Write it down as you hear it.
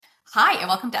Hi, and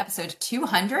welcome to episode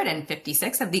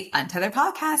 256 of the Untethered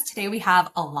podcast. Today we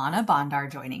have Alonna Bondar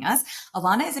joining us.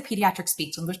 Alonna is a pediatric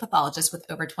speech language pathologist with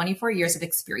over 24 years of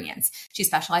experience. She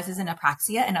specializes in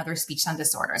apraxia and other speech sound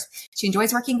disorders. She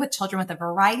enjoys working with children with a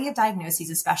variety of diagnoses,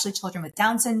 especially children with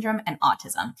Down syndrome and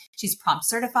autism. She's prompt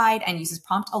certified and uses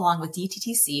prompt along with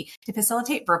DTTC to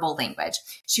facilitate verbal language.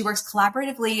 She works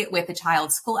collaboratively with the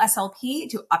child's school SLP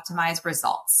to optimize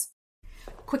results.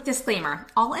 Quick disclaimer,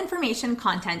 all information,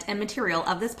 content, and material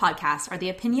of this podcast are the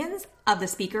opinions of the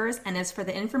speakers and is for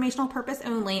the informational purpose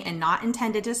only and not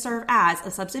intended to serve as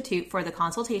a substitute for the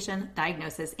consultation,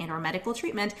 diagnosis, and/or medical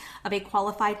treatment of a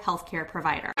qualified healthcare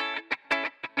provider.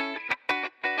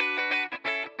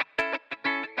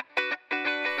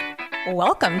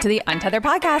 Welcome to the Untethered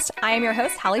podcast. I am your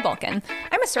host, Hallie Bulkin.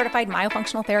 I'm a certified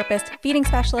myofunctional therapist, feeding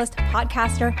specialist,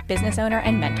 podcaster, business owner,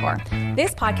 and mentor.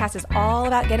 This podcast is all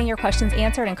about getting your questions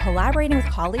answered and collaborating with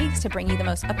colleagues to bring you the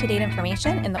most up-to-date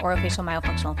information in the orofacial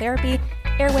myofunctional therapy,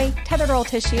 airway, tethered oral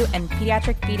tissue, and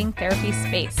pediatric feeding therapy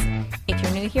space. If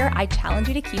you're new here, I challenge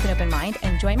you to keep an open mind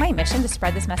and join my mission to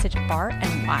spread this message far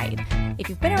and wide. If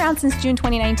you've been around since June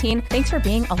 2019, thanks for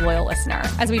being a loyal listener.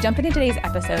 As we jump into today's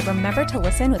episode, remember to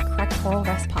listen with correct oral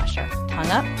rest posture. Tongue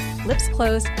up, lips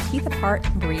closed, teeth apart,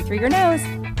 breathe through your nose.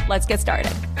 Let's get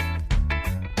started.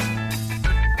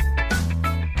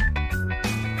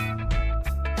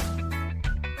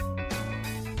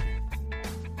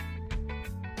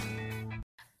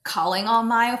 Calling all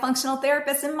myofunctional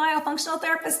therapists and myofunctional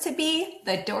therapists to be,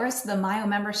 the doors to the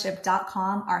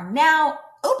myomembership.com are now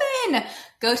open.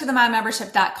 Go to the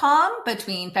myomembership.com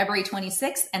between February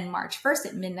 26th and March 1st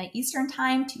at midnight Eastern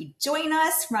time to join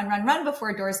us. Run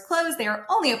before doors close. They are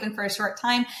only open for a short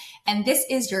time. And this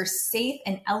is your safe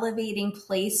and elevating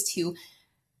place to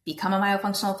become a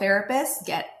myofunctional therapist,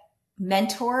 get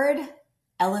mentored,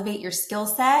 elevate your skill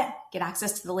set, get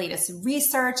access to the latest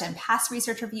research and past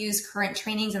research reviews, current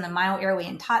trainings in the myo, airway,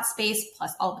 and TOT space,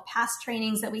 plus all the past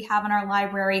trainings that we have in our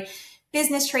library,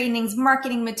 business trainings,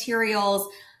 marketing materials,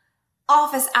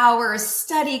 office hours,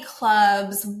 study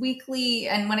clubs, weekly.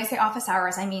 And when I say office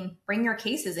hours, I mean bring your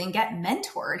cases and get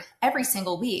mentored every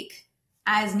single week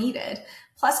as needed.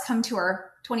 Plus come to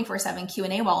our 24/7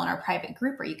 Q&A wall in our private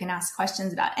group where you can ask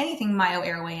questions about anything myo,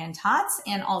 airway, and TOTS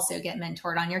and also get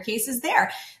mentored on your cases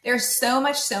there. There's so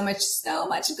much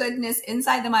goodness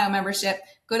inside the Myo membership.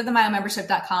 Go to the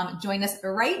myomembership.com. Join us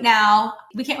right now.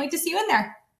 We can't wait to see you in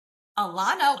there.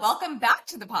 Alonna, welcome back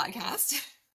to the podcast.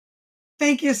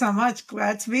 Thank you so much.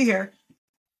 Glad to be here.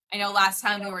 I know last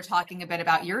time we were talking a bit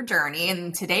about your journey,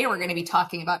 and today we're going to be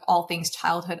talking about all things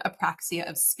childhood apraxia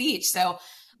of speech. So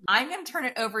I'm going to turn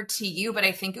it over to you, but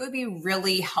I think it would be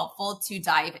really helpful to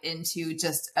dive into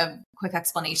just a quick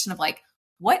explanation of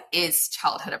what is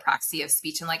childhood apraxia of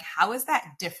speech and how is that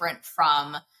different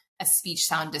from a speech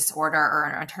sound disorder or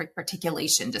an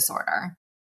articulation disorder?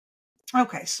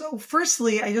 Okay. So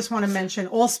firstly, I just want to mention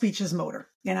all speech is motor.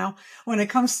 When it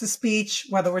comes to speech,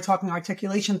 whether we're talking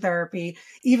articulation therapy,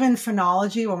 even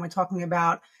phonology, when we're talking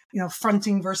about,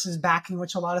 fronting versus backing,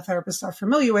 which a lot of therapists are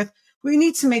familiar with, we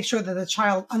need to make sure that the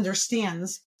child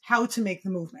understands how to make the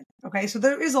movement. Okay. So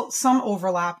there is some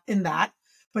overlap in that,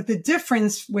 but the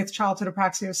difference with childhood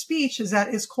apraxia of speech is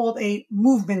that it's called a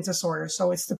movement disorder.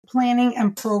 So it's the planning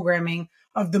and programming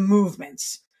of the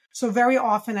movements. So very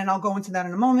often, and I'll go into that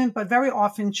in a moment, but very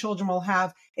often children will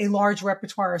have a large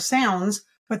repertoire of sounds,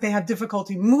 but they have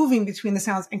difficulty moving between the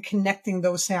sounds and connecting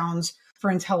those sounds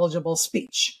for intelligible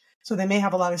speech. So they may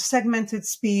have a lot of segmented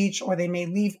speech, or they may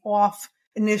leave off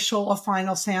initial or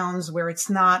final sounds where it's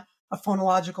not a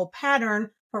phonological pattern,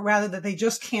 but rather that they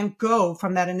just can't go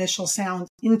from that initial sound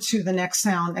into the next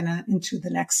sound and then into the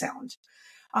next sound.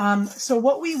 So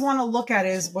what we want to look at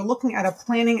is we're looking at a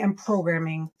planning and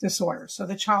programming disorder. So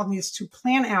the child needs to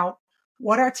plan out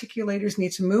what articulators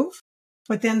need to move,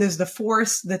 but then there's the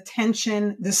force, the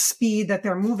tension, the speed that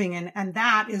they're moving in, and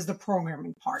that is the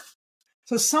programming part.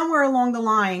 So somewhere along the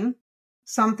line,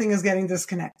 something is getting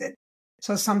disconnected.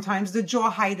 So sometimes the jaw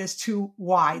height is too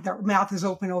wide. Their mouth is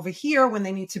open over here when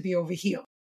they need to be over here,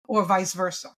 or vice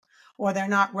versa. Or they're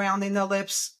not rounding their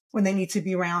lips when they need to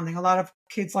be rounding. A lot of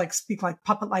kids speak like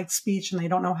puppet-like speech, and they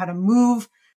don't know how to move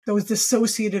those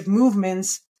dissociative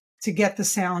movements to get the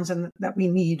sounds that we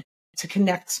need to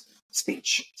connect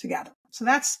speech together. So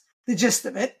that's the gist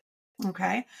of it.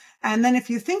 Okay. And then if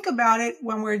you think about it,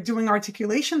 when we're doing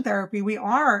articulation therapy, we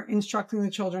are instructing the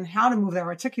children how to move their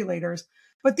articulators,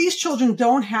 but these children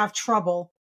don't have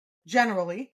trouble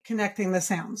generally connecting the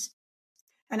sounds.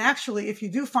 And actually, if you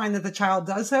do find that the child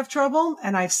does have trouble,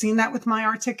 and I've seen that with my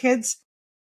Artic kids,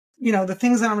 the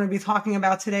things that I'm going to be talking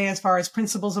about today as far as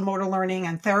principles of motor learning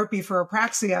and therapy for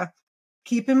apraxia,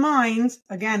 keep in mind,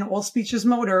 again, all speech is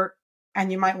motor,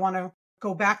 and you might want to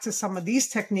go back to some of these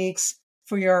techniques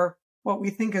for your, what we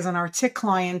think is an artic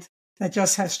client that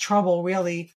just has trouble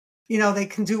really. They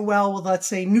can do well with, let's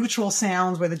say, neutral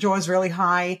sounds where the jaw is really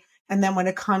high. And then when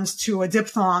it comes to a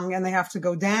diphthong and they have to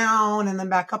go down and then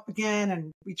back up again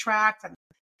and retract, and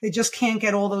they just can't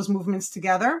get all those movements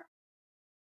together.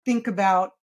 Think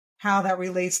about how that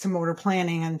relates to motor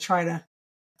planning and try to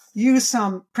use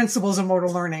some principles of motor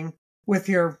learning with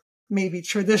your maybe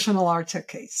traditional artic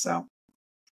case. So.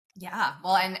 Yeah.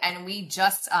 Well, and we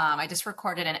just, I just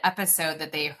recorded an episode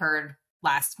that they heard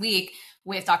last week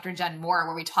with Dr. Jen Moore,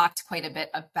 where we talked quite a bit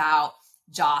about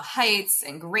jaw heights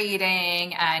and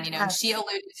grading. And, she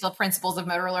alluded to the principles of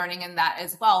motor learning in that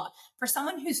as well. But for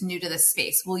someone who's new to this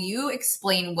space, will you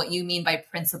explain what you mean by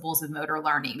principles of motor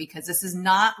learning? Because this is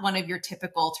not one of your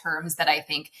typical terms that I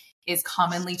think is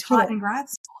commonly taught in grad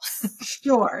school.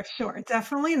 Sure.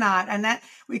 Definitely not. And that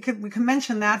we could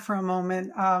mention that for a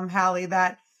moment, Hallie,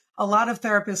 that a lot of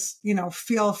therapists,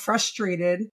 feel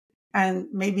frustrated and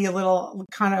maybe a little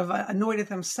kind of annoyed at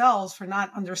themselves for not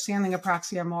understanding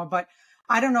apraxia more. But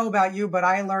I don't know about you, but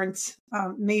I learned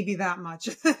maybe that much.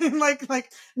 Maybe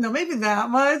that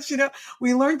much.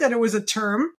 We learned that it was a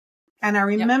term. And I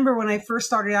remember when I first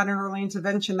started out in early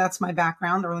intervention, that's my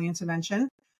background, early intervention.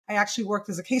 I actually worked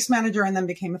as a case manager and then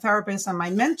became a therapist. And my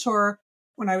mentor,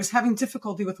 when I was having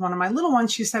difficulty with one of my little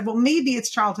ones, she said, well, maybe it's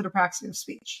childhood apraxia of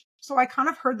speech. So I kind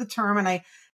of heard the term and I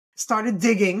started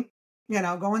digging,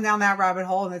 going down that rabbit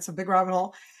hole, and it's a big rabbit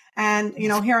hole. And,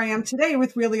 here I am today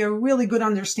with a really good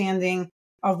understanding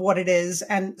of what it is.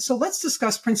 And so let's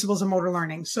discuss principles of motor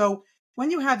learning. So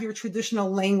when you have your traditional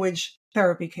language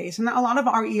therapy case, and a lot of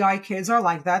our EI kids are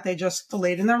like that, they just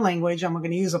delayed in their language, and we're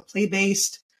going to use a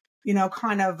play-based,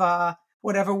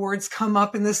 whatever words come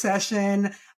up in the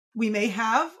session. We may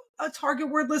have a target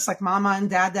word list like mama and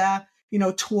dada,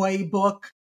 toy,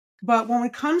 book. But when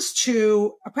it comes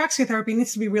to apraxia therapy, it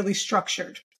needs to be really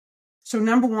structured. So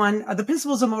number one, the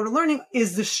principles of motor learning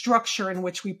is the structure in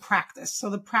which we practice. So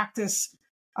the practice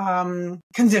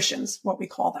conditions, what we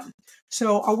call them.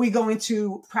 So are we going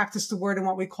to practice the word in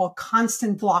what we call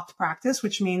constant blocked practice,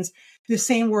 which means the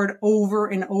same word over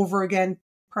and over again,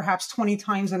 perhaps 20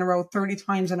 times in a row, 30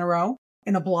 times in a row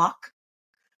in a block?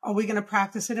 Are we going to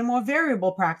practice it in more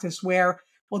variable practice where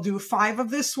we'll do 5 of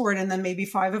this word and then maybe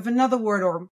 5 of another word,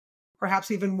 or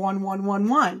perhaps even 1, 1, 1,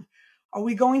 1? Are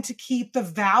we going to keep the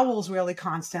vowels really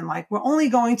constant? Like we're only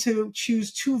going to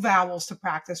choose 2 vowels to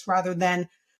practice rather than,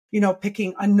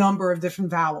 picking a number of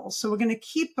different vowels. So we're going to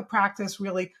keep the practice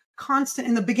really constant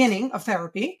in the beginning of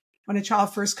therapy. When a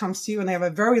child first comes to you and they have a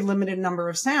very limited number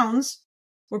of sounds,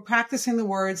 we're practicing the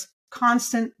words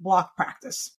constant block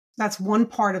practice. That's one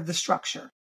part of the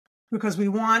structure because we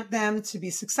want them to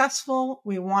be successful.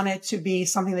 We want it to be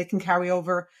something they can carry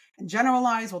over and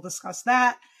generalize. We'll discuss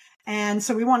that. And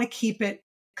so we want to keep it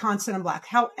constant and black.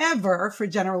 However, for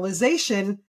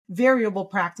generalization, variable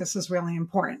practice is really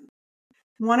important.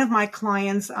 One of my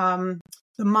clients, the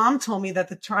mom told me that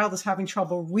the child is having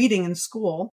trouble reading in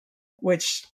school,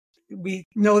 which we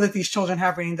know that these children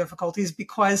have reading difficulties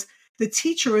because the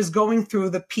teacher is going through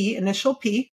the initial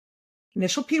P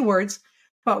words,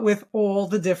 but with all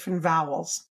the different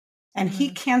vowels. And he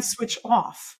can't switch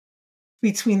off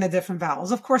between the different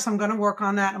vowels. Of course, I'm going to work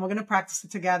on that and we're going to practice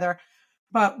it together.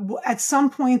 But at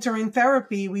some point during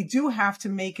therapy, we do have to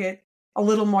make it a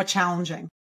little more challenging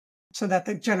so that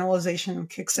the generalization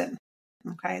kicks in.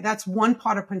 Okay. That's one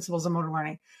part of principles of motor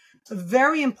learning. A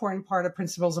very important part of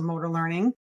principles of motor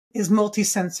learning is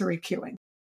multisensory cueing.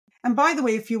 And by the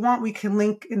way, if you want, we can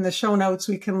link in the show notes,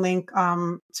 we can link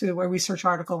to a research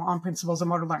article on principles of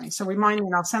motor learning. So remind me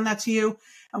and I'll send that to you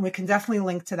and we can definitely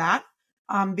link to that.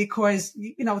 Because,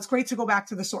 it's great to go back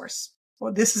to the source.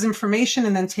 Well, this is information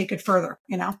and then take it further,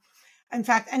 In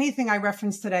fact, anything I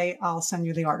reference today, I'll send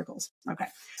you the articles. Okay.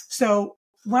 So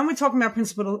when we're talking about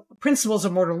principles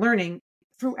of motor learning,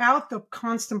 throughout the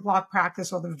constant block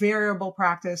practice or the variable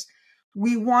practice,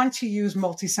 we want to use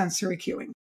multisensory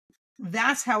cueing.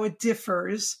 That's how it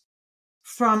differs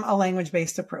from a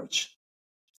language-based approach.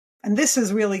 And this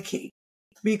is really key.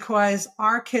 Because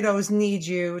our kiddos need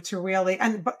you to really,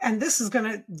 and this is going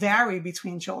to vary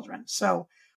between children. So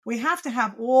we have to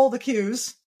have all the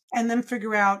cues and then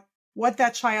figure out what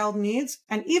that child needs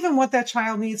and even what that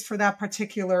child needs for that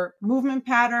particular movement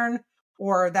pattern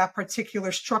or that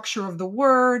particular structure of the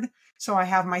word. So I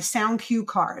have my sound cue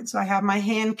cards. I have my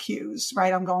hand cues,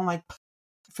 right? I'm going like,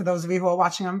 for those of you who are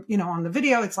watching on, on the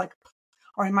video, it's like,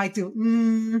 or I might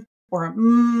do or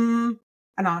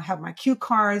and and I'll have my cue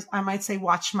cards. I might say,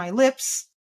 watch my lips.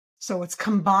 So it's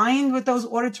combined with those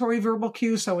auditory verbal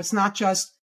cues. So it's not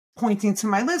just pointing to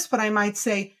my lips, but I might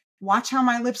say, watch how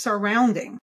my lips are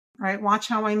rounding, right? Watch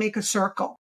how I make a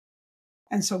circle.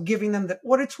 And so giving them the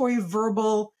auditory,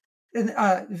 verbal,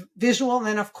 visual. And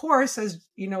then of course, as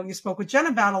you know, you spoke with Jen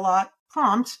about a lot,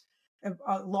 prompt.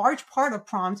 A large part of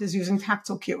prompt is using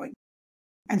tactile cueing.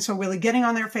 And so really getting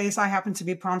on their face. I happen to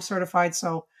be prompt certified,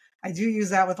 so I do use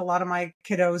that with a lot of my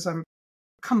kiddos. I'm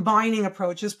combining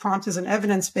approaches. Prompt is an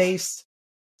evidence-based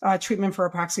treatment for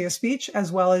apraxia speech,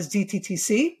 as well as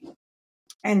DTTC.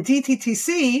 And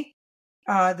DTTC,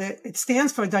 it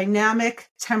stands for dynamic,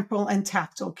 temporal, and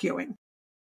tactile cueing.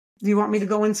 Do you want me to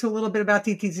go into a little bit about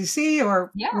DTTC,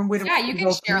 or you can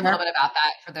share a little bit about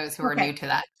that for those who are new to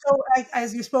that. So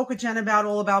as you spoke with Jen about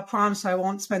all about prompts, I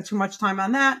won't spend too much time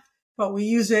on that, but we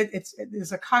use it.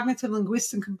 There's a cognitive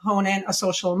linguistic component, a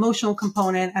social emotional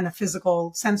component, and a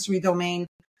physical sensory domain.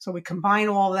 So we combine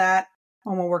all that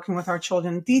when we're working with our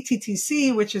children.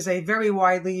 DTTC, which is a very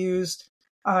widely used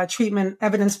treatment,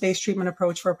 evidence-based treatment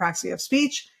approach for apraxia of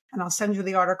speech, and I'll send you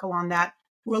the article on that,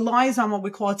 relies on what we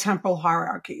call a temporal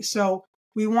hierarchy. So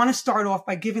we want to start off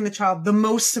by giving the child the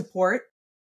most support,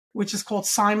 which is called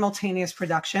simultaneous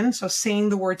production. So saying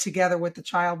the word together with the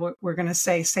child, we're going to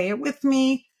say it with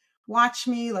me, watch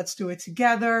me, let's do it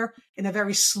together in a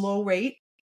very slow rate.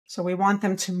 So we want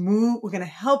them to move. We're going to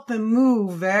help them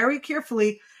move very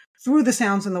carefully through the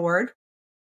sounds in the word.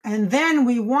 And then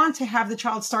we want to have the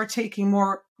child start taking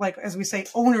more, like, as we say,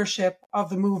 ownership of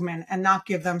the movement and not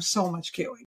give them so much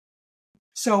cueing.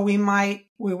 So we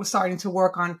were starting to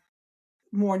work on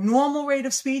more normal rate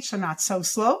of speech, so not so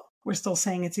slow. We're still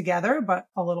saying it together, but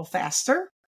a little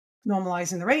faster,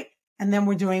 normalizing the rate. And then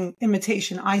we're doing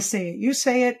imitation. I say it, you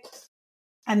say it.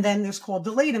 And then there's called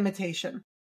delayed imitation.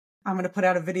 I'm going to put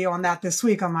out a video on that this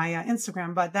week on my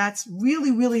Instagram, but that's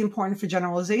really, really important for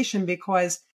generalization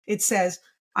because it says,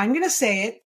 I'm going to say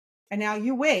it, and now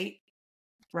you wait,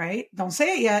 right? Don't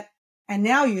say it yet, and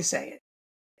now you say it.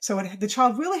 So the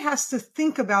child really has to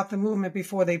think about the movement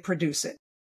before they produce it.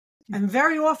 And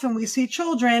very often we see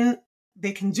children,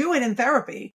 they can do it in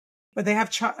therapy, but they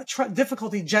have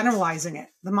difficulty generalizing it.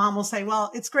 The mom will say, well,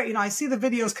 it's great. I see the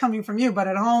videos coming from you, but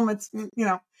at home it's,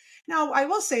 Now, I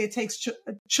will say it takes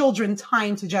children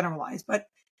time to generalize, but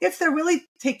if they're really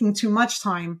taking too much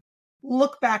time,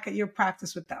 look back at your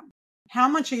practice with them. How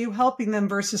much are you helping them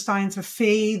versus trying to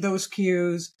fade those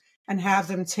cues and have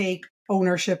them take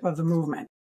ownership of the movement?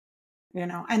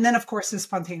 And then of course the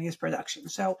spontaneous production.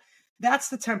 So that's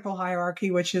the temporal hierarchy,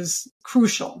 which is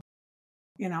crucial,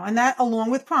 and that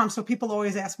along with prompt. So people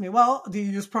always ask me, well, do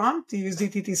you use prompt? Do you use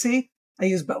DTTC? I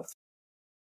use both.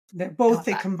 They're both,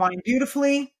 they combine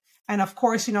beautifully. And of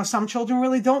course, some children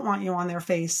really don't want you on their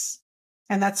face,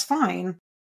 and that's fine.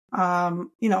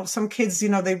 Some kids,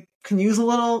 they can use a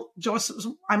little jaw.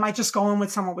 I might just go in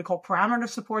with what we call parameter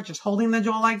support, just holding the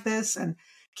jaw like this and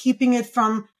keeping it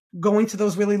from going to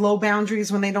those really low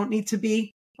boundaries when they don't need to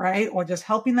be, right? Or just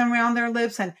helping them round their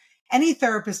lips. And any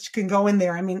therapist can go in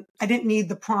there. I mean, I didn't need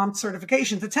the prompt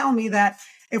certification to tell me that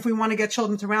if we want to get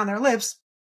children to round their lips,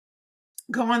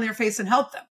 go on their face and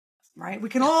help them, right? We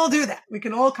can all do that. We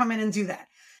can all come in and do that.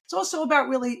 It's also about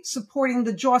really supporting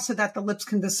the jaw so that the lips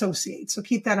can dissociate. So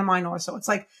keep that in mind also. It's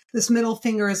like this middle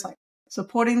finger is like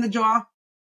supporting the jaw,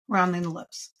 rounding the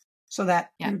lips so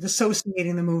that you're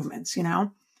dissociating the movements,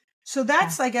 So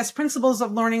that's, I guess, principles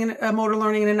of learning, motor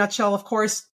learning in a nutshell. Of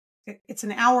course, it's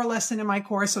an hour lesson in my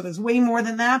course, so there's way more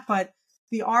than that. But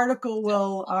the article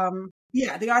will,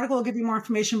 the article will give you more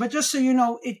information. But just so you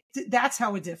know, that's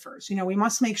how it differs. We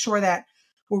must make sure that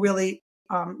we're really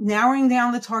narrowing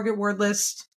down the target word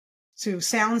list to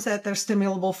sounds that they're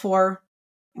stimulable for,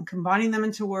 and combining them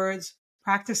into words,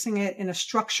 practicing it in a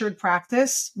structured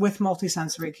practice with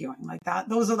multisensory cueing like that.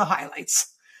 Those are the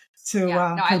highlights. I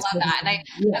love that.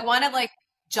 And I want to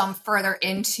jump further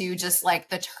into just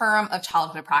the term of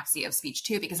childhood apraxia of speech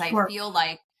too, because I feel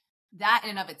like that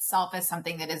in and of itself is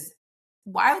something that is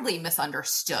wildly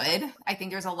misunderstood. I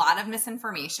think there's a lot of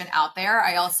misinformation out there.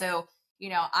 I also,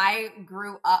 I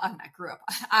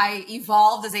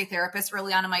evolved as a therapist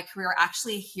early on in my career,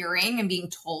 actually hearing and being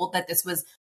told that this was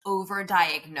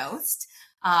overdiagnosed.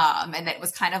 And that it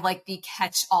was kind of like the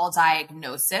catch-all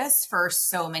diagnosis for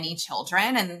so many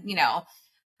children. And,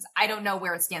 I don't know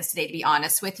where it stands today, to be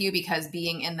honest with you, because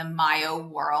being in the myo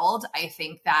world, I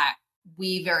think that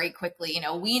we very quickly,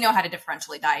 we know how to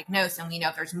differentially diagnose, and we know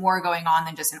if there's more going on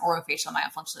than just an orofacial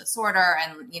myofunctional disorder.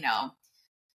 And,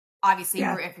 obviously,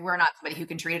 if we're not somebody who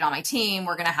can treat it on my team,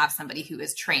 we're going to have somebody who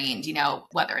is trained,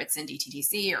 whether it's in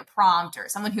DTTC or prompt or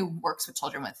someone who works with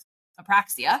children with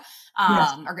apraxia,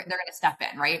 Yes. or they're going to step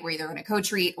in, right? We're either going to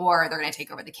co-treat or they're going to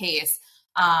take over the case.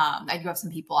 I do have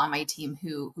some people on my team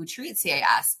who treat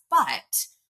CAS, but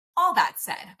all that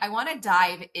said, I want to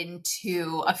dive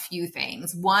into a few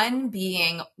things. One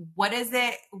being, what is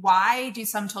it? Why do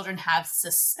some children have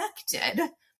suspected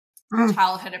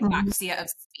childhood apraxia of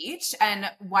speech,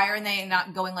 and why are they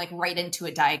not going like right into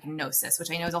a diagnosis, which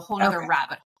I know is a whole other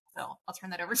rabbit hole. So I'll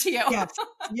turn that over to you.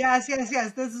 Yes.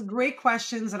 This is great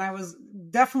questions. And I was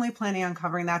definitely planning on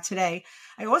covering that today.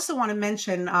 I also want to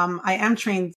mention, I am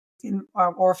trained in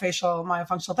orofacial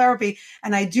myofunctional therapy,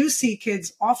 and I do see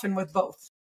kids often with both.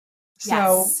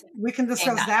 So we can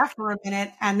discuss that for a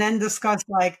minute and then discuss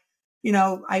like,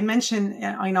 I mentioned,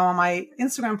 on my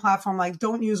Instagram platform, like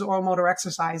don't use oral motor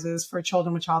exercises for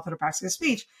children with childhood apraxia of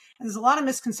speech. And there's a lot of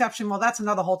misconception. Well, that's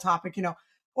another whole topic,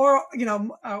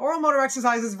 oral motor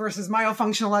exercises versus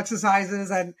myofunctional exercises.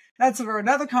 And that's for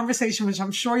another conversation, which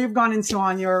I'm sure you've gone into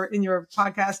in your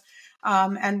podcast.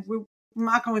 And we're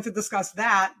not going to discuss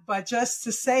that, but just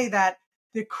to say that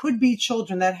there could be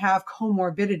children that have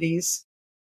comorbidities.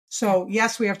 So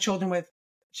yes, we have children with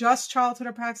just childhood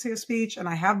apraxia of speech, and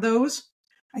I have those.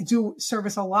 I do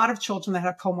service a lot of children that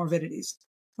have comorbidities,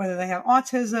 whether they have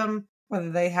autism,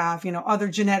 whether they have, other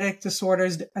genetic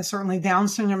disorders, certainly Down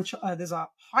syndrome. There's a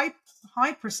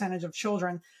high percentage of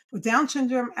children with Down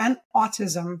syndrome and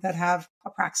autism that have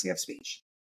apraxia of speech.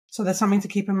 So that's something to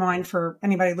keep in mind for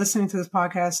anybody listening to this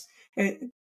podcast. The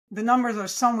numbers are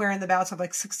somewhere in the bouts of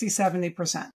like 60,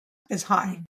 70% is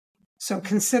high. So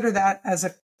consider that as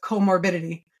a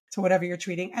comorbidity to whatever you're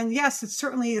treating. And yes, it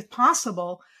certainly is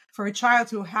possible for a child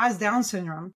who has Down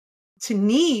syndrome to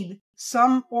need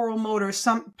some oral motor,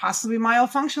 some possibly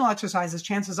myofunctional exercises.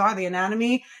 Chances are the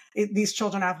anatomy, these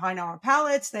children have high narrow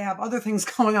palates. They have other things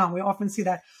going on. We often see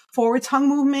that forward tongue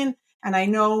movement. And I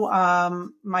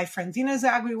know my friend Dina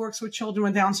Zagri works with children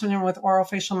with Down syndrome with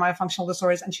orofacial myofunctional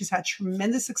disorders, and she's had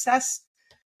tremendous success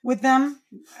with them,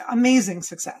 amazing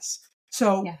success.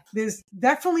 So there's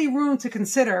definitely room to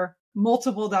consider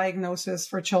multiple diagnoses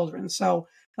for children. So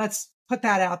let's put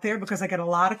that out there because I get a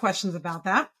lot of questions about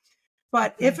that.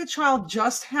 But if a child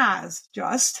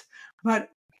but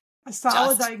a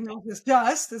solid diagnosis,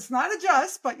 it's not a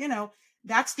but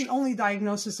that's the only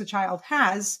diagnosis a child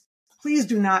has, please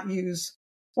do not use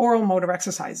oral motor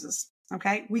exercises.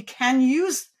 Okay. We can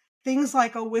use things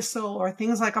like a whistle or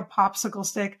things like a popsicle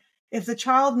stick if the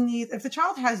child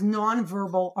has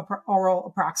nonverbal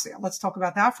oral apraxia. Let's talk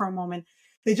about that for a moment.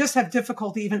 They just have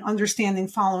difficulty even understanding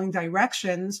following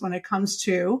directions when it comes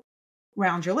to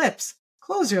round your lips,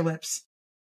 close your lips,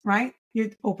 right?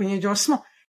 You open your jaw small.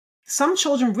 Some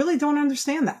children really don't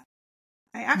understand that.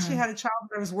 I actually had a child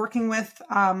that I was working with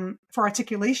for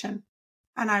articulation,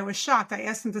 and I was shocked. I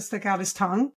asked him to stick out his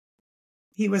tongue.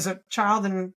 He was a child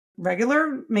in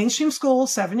regular mainstream school,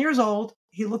 7 years old.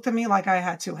 He looked at me like I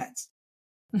had two heads.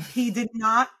 He did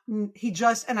not, and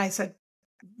I said,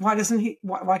 why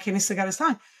can't he stick out his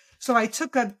tongue? So I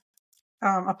took a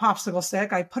popsicle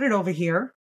stick, I put it over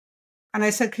here, and I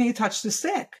said, can you touch the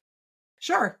stick?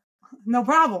 Sure, no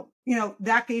problem.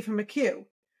 That gave him a cue.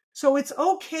 So it's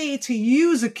okay to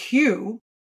use a cue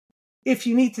if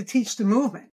you need to teach the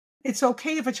movement. It's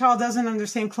okay if a child doesn't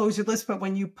understand close your lips, but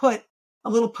when you put a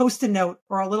little Post-it note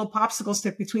or a little popsicle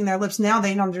stick between their lips, now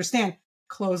they understand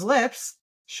close lips.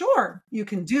 Sure, you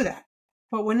can do that.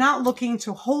 But we're not looking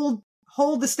to hold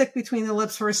the stick between the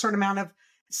lips for a certain amount of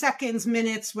seconds,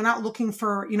 minutes. We're not looking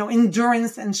for,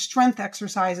 endurance and strength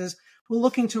exercises. We're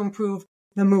looking to improve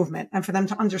the movement and for them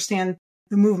to understand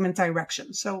the movement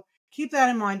direction. So keep that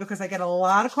in mind because I get a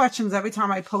lot of questions every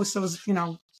time I post those,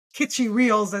 kitschy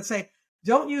reels that say,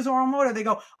 don't use oral motor. They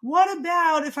go, what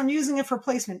about if I'm using it for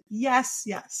placement? Yes,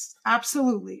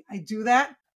 absolutely. I do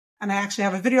that. And I actually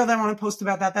have a video that I want to post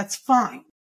about that. That's fine.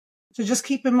 So just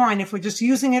keep in mind, if we're just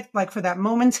using it like for that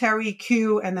momentary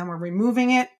cue and then we're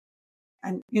removing it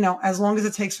and, as long as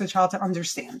it takes for the child to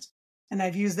understand. And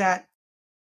I've used that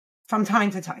from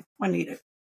time to time when needed.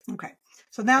 Okay.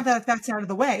 So now that that's out of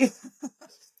the way,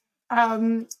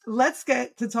 let's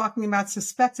get to talking about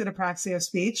suspected apraxia of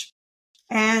speech.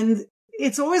 And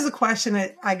it's always a question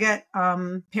that I get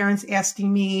parents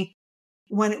asking me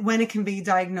when it can be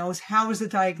diagnosed. How is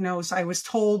it diagnosed? I was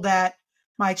told that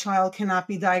my child cannot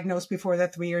be diagnosed before they're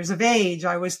 3 years of age.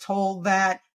 I was told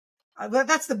that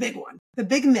that's the big one, the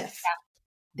big myth.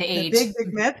 The age. The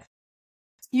big myth.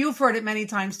 You've heard it many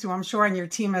times too, I'm sure, and your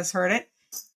team has heard it.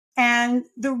 And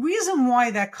the reason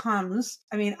why that comes,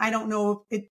 I don't know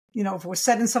if it was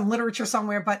said in some literature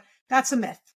somewhere, but that's a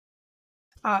myth.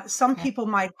 Some people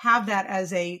might have that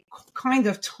as a kind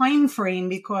of time frame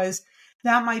because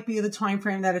that might be the time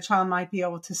frame that a child might be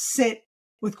able to sit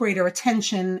with greater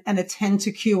attention and attend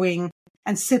to cueing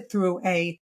and sit through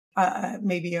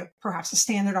perhaps a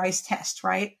standardized test,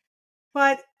 right?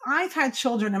 But I've had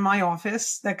children in my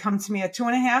office that come to me at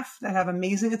 2.5 that have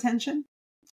amazing attention.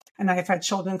 And I've had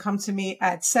children come to me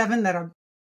at 7 that are,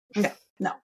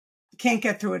 no, can't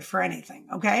get through it for anything.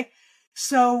 Okay.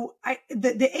 So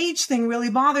the age thing really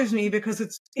bothers me because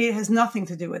it has nothing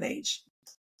to do with age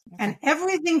and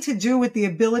everything to do with the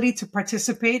ability to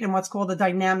participate in what's called a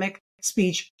dynamic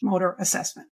speech motor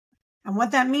assessment. And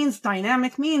what that means,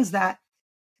 dynamic means that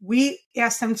we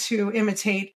ask them to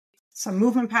imitate some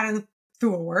movement pattern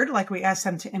through a word, like we ask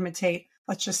them to imitate,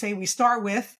 let's just say we start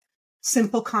with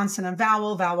simple consonant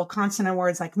vowel consonant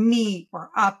words like me or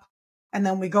up. And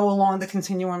then we go along the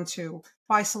continuum to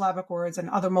bisyllabic words and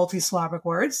other multisyllabic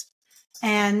words.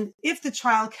 And if the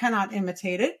child cannot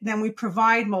imitate it, then we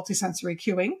provide multisensory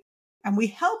cueing and we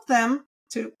help them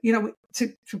to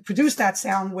produce that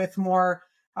sound with more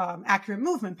accurate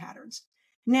movement patterns.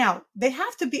 Now, they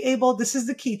have to be able, this is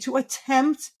the key, to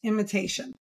attempt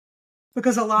imitation.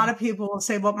 Because a lot of people will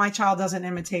say, well, my child doesn't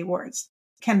imitate words.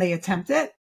 Can they attempt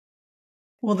it?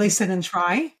 Will they sit and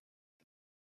try?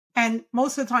 And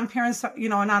most of the time, parents, are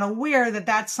not aware that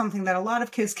that's something that a lot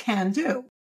of kids can do.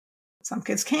 Some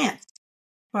kids can't.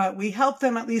 But we help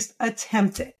them at least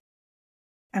attempt it.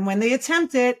 And when they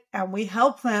attempt it and we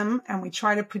help them and we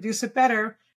try to produce it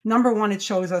better, number one, it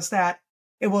shows us that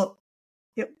it will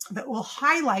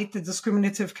highlight the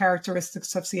discriminative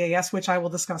characteristics of CAS, which I will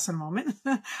discuss in a moment.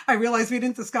 I realize we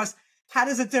didn't discuss how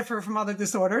does it differ from other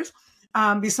disorders,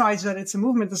 besides that it's a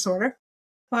movement disorder.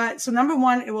 But so number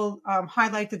one, it will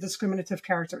highlight the discriminative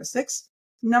characteristics.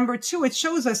 Number two, it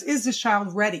shows us, is this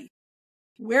child ready?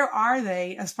 Where are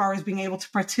they as far as being able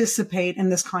to participate in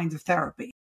this kind of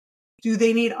therapy? Do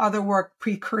they need other work,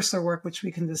 precursor work, which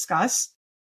we can discuss?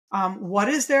 What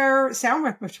is their sound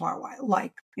repertoire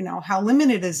like? How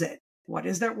limited is it? What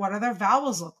are their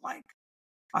vowels look like?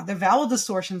 Are there vowel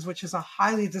distortions, which is a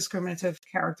highly discriminative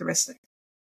characteristic?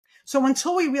 So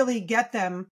until we really get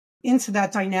them into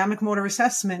that dynamic motor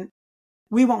assessment,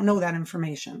 we won't know that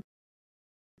information.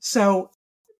 So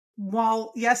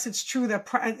while, yes, it's true that,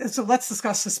 so let's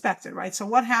discuss suspected, right? So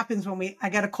what happens when I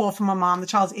get a call from a mom, the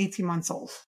child's 18 months old?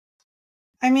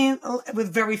 I mean,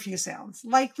 with very few sounds.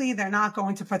 Likely, they're not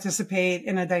going to participate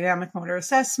in a dynamic motor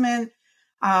assessment.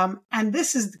 And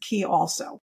this is the key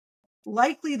also.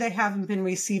 Likely, they haven't been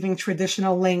receiving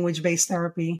traditional language-based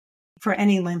therapy for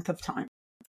any length of time.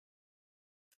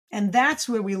 And that's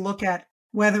where we look at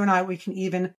whether or not we can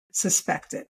even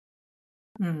suspect it.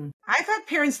 I've had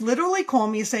parents literally call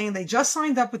me saying they just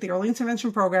signed up with the early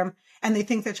intervention program and they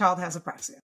think their child has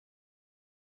apraxia.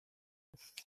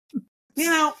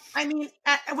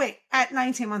 At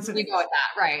 19 months of age. You go with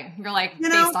that, right? You're like,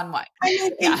 based on what?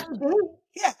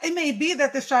 It may be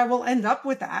that this child will end up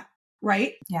with that,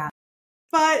 right? Yeah.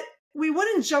 But we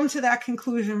wouldn't jump to that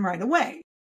conclusion right away.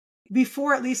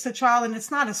 Before at least a child, and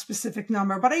it's not a specific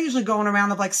number, but I usually go in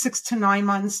around of like 6 to 9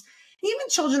 months. Even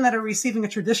children that are receiving a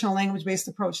traditional language-based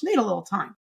approach need a little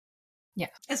time. Yeah.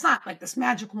 It's not like this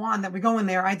magic wand that we go in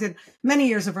there. I did many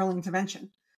years of early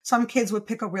intervention. Some kids would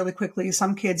pick up really quickly.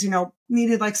 Some kids,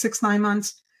 needed like 6, 9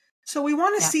 months. So we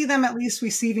want to see them at least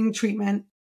receiving treatment,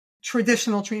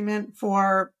 traditional treatment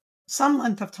for some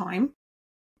length of time.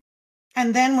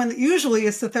 And then usually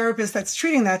it's the therapist that's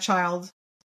treating that child,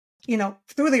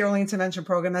 through the early intervention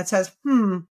program that says,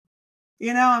 I'm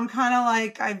kind of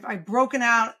like, I've broken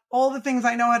out all the things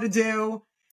I know how to do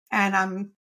and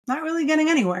I'm not really getting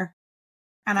anywhere.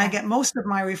 And I get most of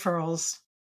my referrals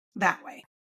that way.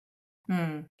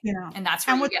 And that's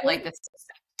where you get like this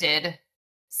suspected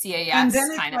CAS. And then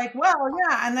it's like,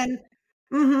 and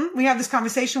then we have this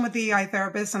conversation with the EI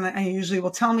therapist and I usually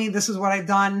will tell me this is what I've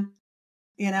done,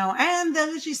 and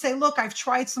they'll usually say, look, I've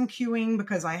tried some cueing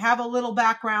because I have a little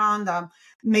background.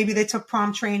 Maybe they took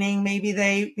prompt training. Maybe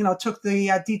they, took the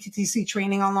DTTC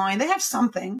training online. They have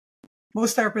something.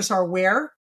 Most therapists are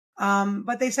aware.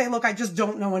 But they say, look, I just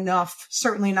don't know enough,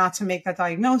 certainly not to make that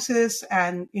diagnosis.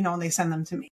 And, and they send them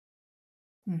to me.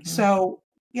 Mm-hmm. So,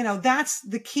 that's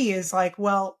the key is like,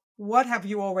 well, what have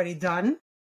you already done?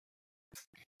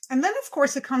 And then, of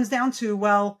course, it comes down to,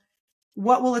 well,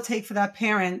 what will it take for that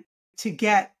parent to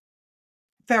get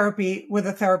therapy with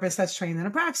a therapist that's trained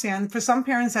in apraxia? And for some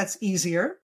parents, that's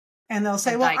easier. And they'll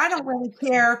say, well, I don't really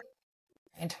care.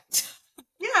 Yeah,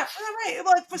 right.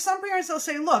 Like for some parents, they'll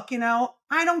say, look,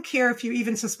 I don't care if you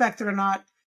even suspect it or not.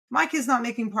 My kid's not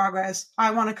making progress.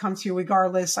 I want to come to you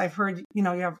regardless. I've heard, you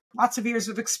have lots of years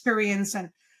of experience and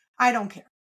I don't care.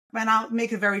 And I'll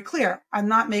make it very clear. I'm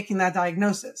not making that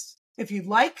diagnosis. If you'd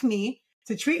like me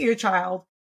to treat your child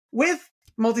with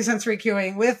multisensory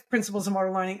cueing, with principles of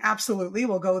motor learning, absolutely,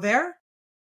 we'll go there.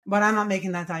 But I'm not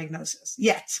making that diagnosis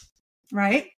yet,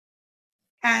 right?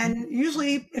 And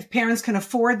usually if parents can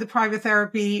afford the private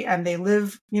therapy and they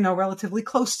live, relatively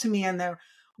close to me and their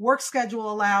work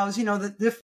schedule allows,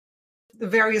 the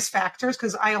various factors,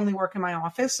 because I only work in my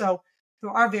office. So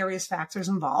there are various factors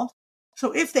involved.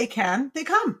 So if they can, they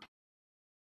come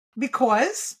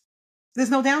because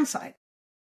there's no downside,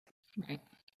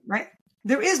 right?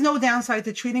 There is no downside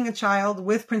to treating a child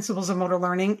with principles of motor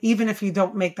learning, even if you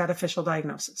don't make that official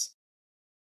diagnosis.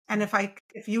 And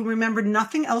if you remember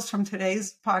nothing else from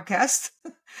today's podcast,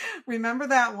 remember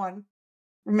that one.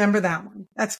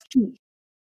 That's key.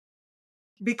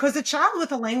 Because a child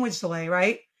with a language delay,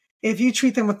 right? If you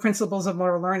treat them with principles of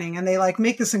motor learning and they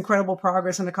make this incredible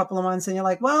progress in a couple of months and you're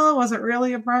like, well, was it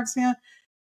really apraxia?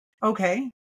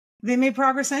 Okay. They made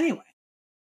progress anyway.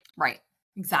 Right.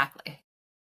 Exactly.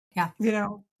 Yeah.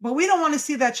 But we don't want to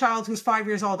see that child who's 5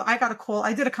 years old. I got a call.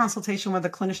 I did a consultation with a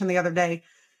clinician the other day.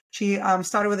 She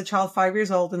started with a child 5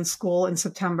 years old in school in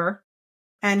September,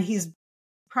 and he's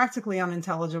practically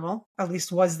unintelligible, at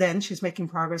least was then. She's making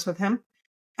progress with him.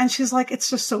 And she's like, it's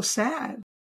just so sad.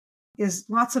 Is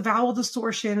lots of vowel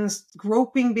distortions,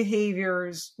 groping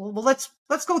behaviors. Well, let's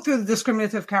go through the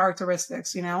discriminative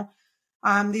characteristics,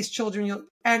 these children,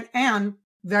 and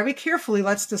very carefully,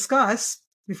 let's discuss,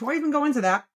 before I even go into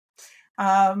that,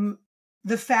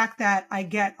 the fact that I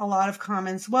get a lot of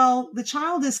comments, well, the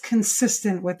child is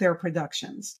consistent with their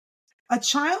productions. A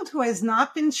child who has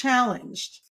not been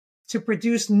challenged to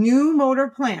produce new motor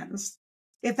plans,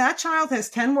 if that child has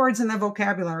 10 words in their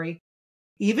vocabulary,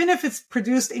 even if it's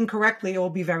produced incorrectly, it will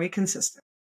be very consistent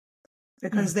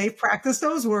because they've practiced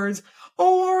those words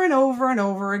over and over and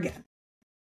over again.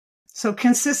 So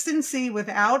consistency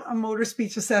without a motor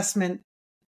speech assessment,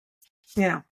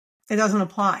 it doesn't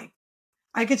apply.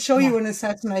 I could show you an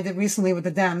assessment I did recently with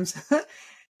the DEMS.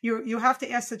 You have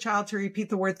to ask the child to repeat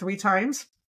the word 3 times.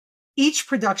 Each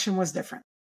production was different.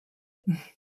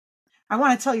 I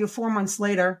want to tell you 4 months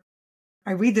later,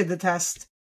 I redid the test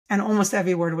and almost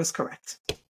every word was correct.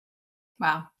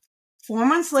 Wow. 4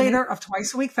 months later of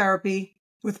twice a week therapy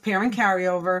with parent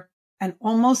carryover and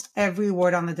almost every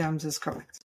word on the DEMS is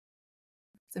correct.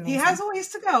 He has a ways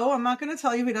to go. I'm not going to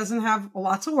tell you he doesn't have a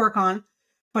lot to work on,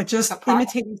 but just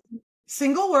imitating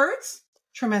single words,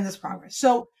 tremendous progress.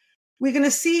 So we're going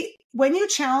to see when you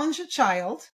challenge a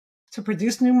child to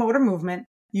produce new motor movement,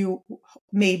 you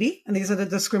maybe, and these are the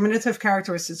discriminative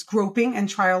characteristics, groping and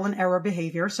trial and error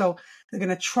behavior. So they're going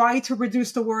to try to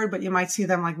reduce the word, but you might see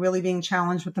them really being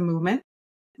challenged with the movement.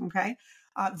 Okay.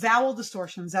 Vowel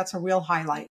distortions. That's a real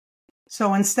highlight.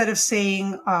 So instead of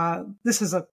saying,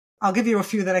 I'll give you a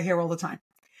few that I hear all the time.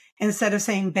 Instead of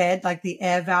saying bed, like the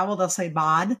eh vowel, they'll say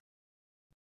bod.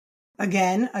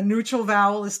 Again, a neutral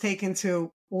vowel is taken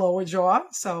to lower jaw.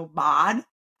 So bod.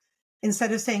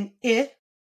 Instead of saying it,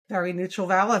 very neutral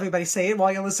vowel. Everybody say it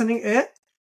while you're listening.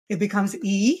 It becomes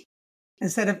E.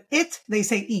 Instead of it, they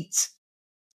say eat.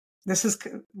 This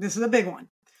is a big one.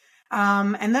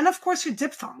 And then, of course, your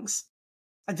diphthongs.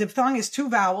 A diphthong is 2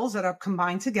 vowels that are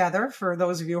combined together. For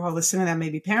those of you who are listening, that may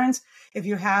be parents. If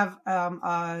you have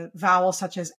a vowel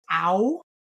such as ow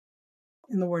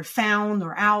in the word found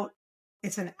or out,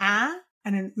 it's an a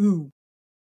and an oo.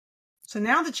 So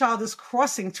now the child is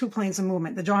crossing 2 planes of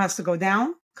movement. The jaw has to go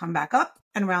down, come back up,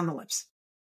 and around the lips.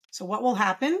 So what will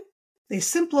happen? They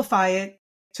simplify it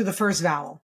to the first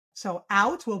vowel. So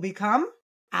out will become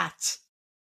at.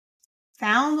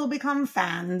 Found will become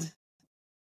fanned.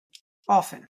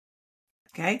 Often.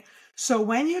 Okay. So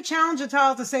when you challenge a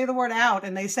child to say the word out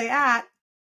and they say at,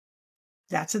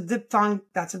 that's a diphthong,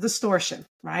 that's a distortion,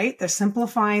 right? They're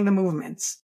simplifying the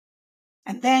movements.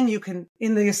 And then you can,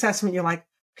 in the assessment, you're like,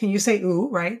 can you say ooh,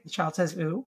 right? The child says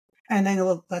ooh. And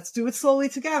then let's do it slowly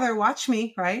together. Watch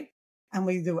me, right? And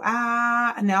we do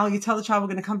and now you tell the child we're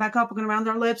going to come back up, we're going to round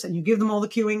our lips, and you give them all the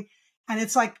cueing. And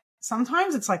it's like,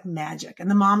 sometimes it's like magic. And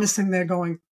the mom is sitting there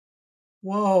going,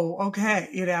 whoa, okay,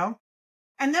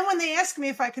 And then when they ask me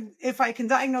if I can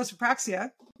diagnose apraxia,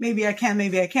 maybe I can,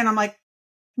 maybe I can't. I'm like,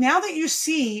 now that you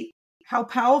see how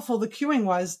powerful the cueing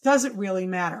was, does it really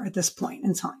matter at this point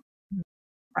in time?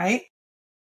 Right?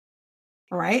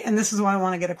 All right. And this is what I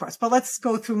want to get across. But let's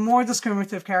go through more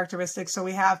discriminative characteristics. So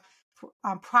we have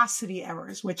prosody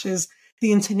errors, which is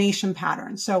the intonation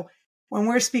pattern. So when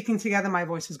we're speaking together, my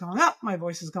voice is going up, my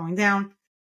voice is going down.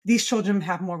 These children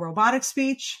have more robotic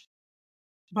speech.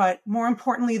 But more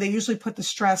importantly, they usually put the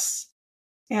stress,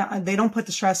 they don't put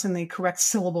the stress in the correct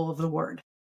syllable of the word.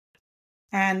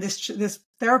 And this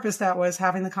therapist that was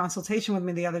having the consultation with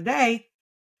me the other day,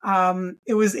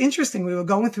 it was interesting. We were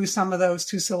going through some of those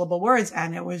 2-syllable words,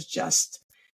 and it was just,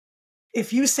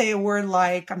 if you say a word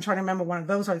like, I'm trying to remember one of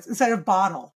those words, instead of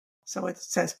bottle. So it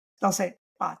says, they'll say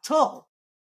bottle.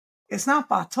 It's not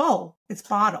bottle, it's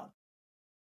bottle.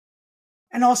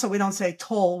 And also we don't say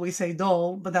toll, we say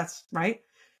dole, but that's right.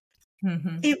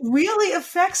 Mm-hmm. It really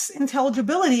affects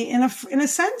intelligibility in a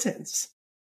sentence.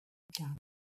 Yeah.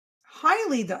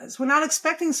 Highly does. We're not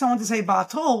expecting someone to say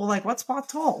bottle. We're like, what's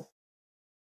bottle?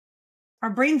 Our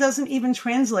brain doesn't even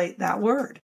translate that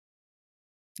word.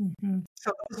 Mm-hmm.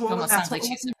 So that's what we're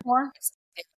looking for.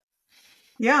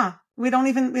 Yeah, we don't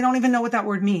even know what that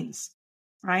word means,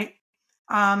 right?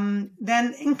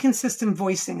 Then inconsistent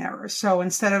voicing errors. So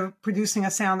instead of producing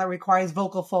a sound that requires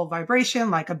vocal fold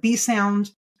vibration, like a B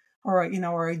sound or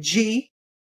a G,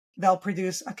 they'll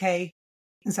produce a K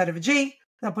instead of a G.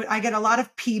 I get a lot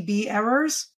of PB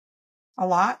errors, a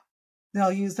lot.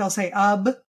 They'll say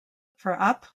for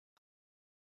up.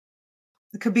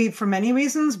 It could be for many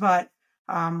reasons, but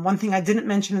one thing I didn't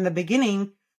mention in the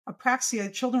beginning,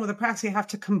 children with apraxia have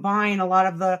to combine a lot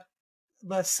of the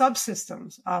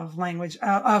subsystems of language,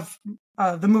 of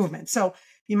the movement. So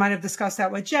you might have discussed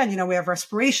that with Jen. We have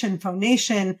respiration,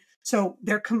 phonation. So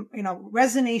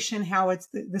resonation, how it's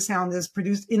the sound is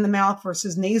produced in the mouth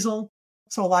versus nasal.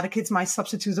 So a lot of kids might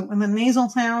substitute it with a nasal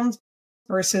sound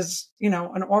versus,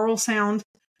 an oral sound.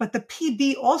 But the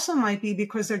PB also might be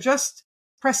because they're just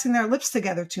pressing their lips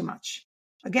together too much.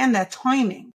 Again, that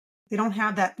timing. They don't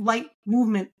have that light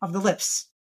movement of the lips.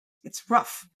 It's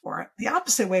rough, or the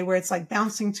opposite way where it's like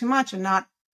bouncing too much and not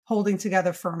holding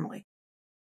together firmly.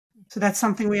 So that's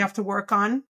something we have to work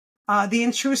on. The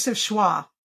intrusive schwa,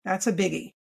 that's a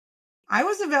biggie. I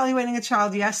was evaluating a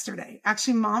child yesterday.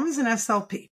 Actually, mom is an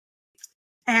SLP.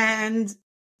 And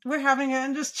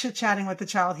I'm just chit-chatting with the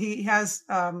child. He has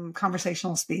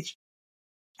conversational speech.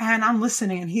 And I'm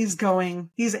listening, and he's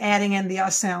adding in the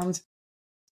sound.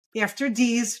 After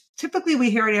D's, typically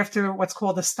we hear it after what's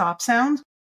called a stop sound.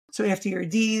 So after your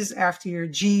D's, after your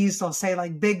G's, they'll say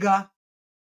like bigger,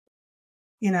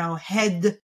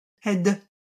 head.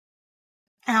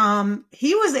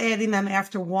 He was adding them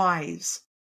after Y's,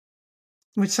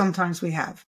 which sometimes we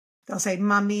have. They'll say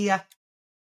mamia.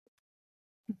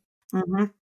 Mm-hmm.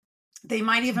 They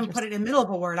might even put it in the middle of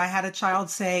a word. I had a child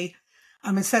say,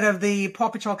 instead of the Paw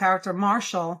Patrol character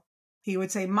Marshall, he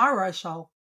would say Marshall.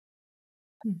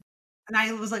 And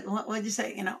I was like, what did you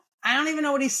say? I don't even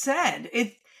know what he said.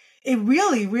 It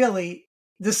really, really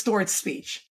distorts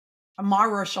speech. A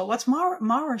Marshall. What's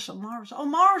Marshall? Marshall. Oh,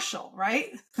 Marshall, right?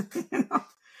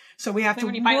 So we have to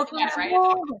work on that. Right?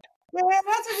 Yeah,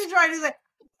 that's what you're trying to say.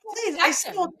 Please,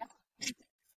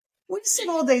 we spend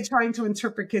all day trying to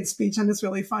interpret kids' speech, and it's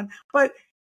really fun. But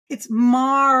it's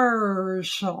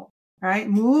Marshall, right?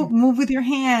 Move with your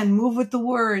hand, move with the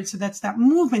word. So that's that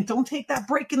movement. Don't take that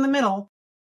break in the middle.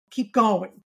 Keep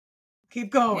going.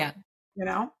 Yeah.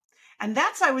 And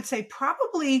that's, I would say,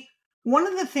 probably one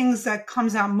of the things that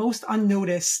comes out most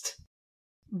unnoticed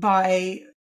by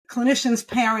clinicians,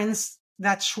 parents,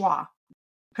 that schwa.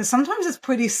 Because sometimes it's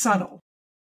pretty subtle.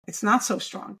 It's not so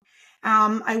strong.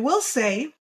 I will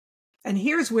say, and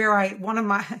here's where I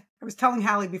was telling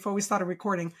Hallie before we started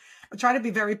recording, I try to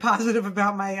be very positive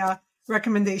about my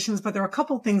recommendations, but there are a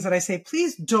couple of things that I say,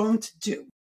 please don't do.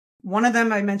 One of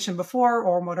them I mentioned before,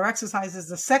 or motor exercises.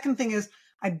 The second thing is,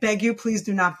 I beg you, please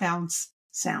do not bounce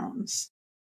sounds.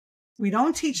 We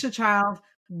don't teach the child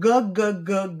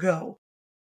go.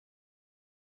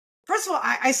 First of all,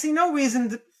 I see no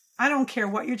reason I don't care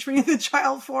what you're treating the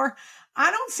child for. I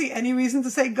don't see any reason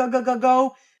to say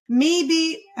go.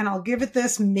 Maybe, and I'll give it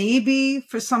this, maybe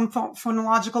for some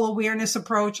phonological awareness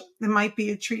approach, there might be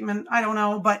a treatment. I don't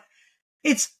know, but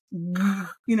it's,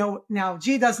 now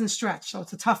G doesn't stretch, so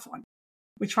it's a tough one.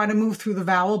 We try to move through the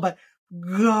vowel, but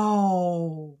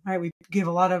go, right? We give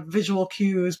a lot of visual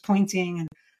cues, pointing, and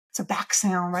it's a back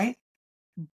sound, right?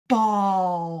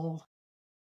 Ball.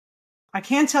 I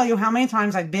can't tell you how many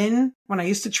times I've been when I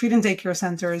used to treat in daycare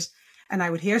centers, and I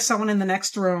would hear someone in the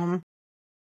next room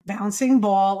bouncing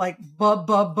ball, like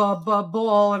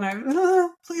ball, and I,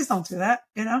 please don't do that,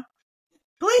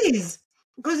 please,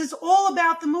 because it's all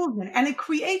about the movement, and it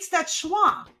creates that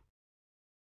schwa.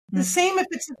 The same if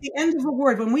it's at the end of a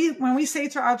word. When we say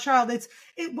to our child, it's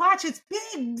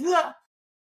big.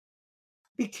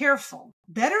 Be careful.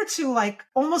 Better to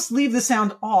almost leave the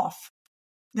sound off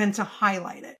than to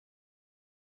highlight it.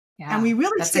 Yeah, and we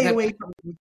really stay away from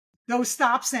those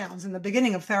stop sounds in the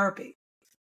beginning of therapy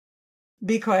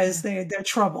because they're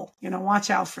trouble. Watch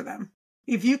out for them.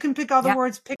 If you can pick other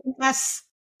words, pick an S,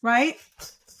 right?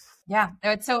 Yeah.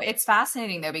 It's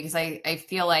fascinating though, because I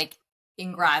feel like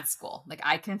in grad school. Like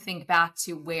I can think back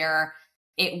to where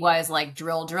it was like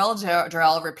drill, drill, drill,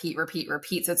 drill, repeat, repeat,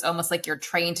 repeat. So it's almost like you're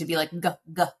trained to be like g,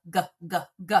 g, g, g,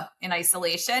 g in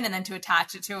isolation and then to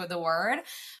attach it to the word.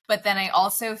 But then I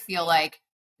also feel like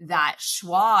that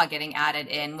schwa getting added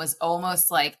in was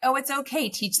almost like, oh, it's okay.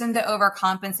 Teach them to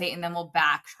overcompensate and then we'll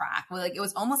backtrack. Well, like it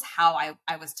was almost how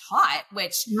I was taught,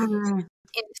 which in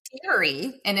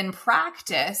theory and in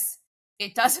practice,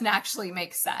 it doesn't actually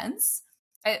make sense.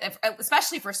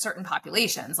 Especially for certain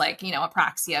populations, like,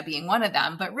 Apraxia being one of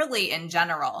them, but really in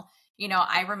general,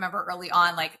 I remember early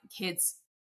on, like kids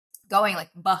going like,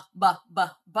 ba, ba,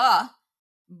 ba, ba,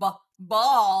 ba,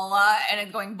 ball, and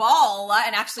then going ball,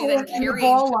 and actually then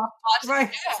carrying.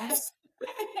 Right.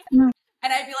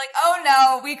 And I'd be like, oh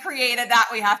no, we created that.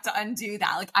 We have to undo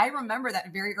that. Like, I remember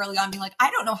that very early on being like,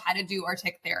 I don't know how to do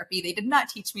artic therapy. They did not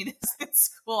teach me this in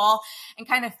school, and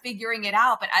kind of figuring it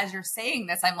out. But as you're saying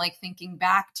this, I'm like thinking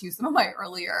back to some of my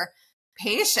earlier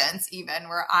patients, even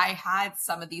where I had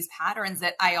some of these patterns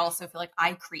that I also feel like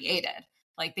I created.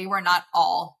 Like they were not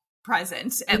all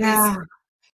present. At least,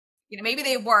 maybe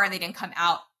they were and they didn't come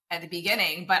out at the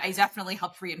beginning, but I definitely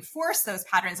helped reinforce those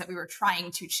patterns that we were trying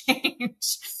to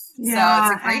change. Yeah,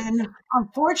 so it's a great. And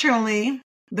unfortunately,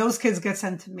 those kids get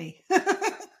sent to me,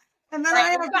 and then I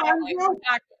have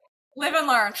to live and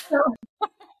learn.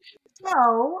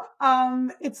 So,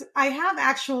 I have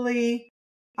actually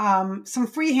some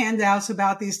free handouts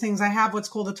about these things. I have what's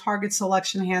called a target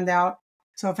selection handout.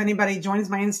 So if anybody joins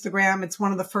my Instagram, it's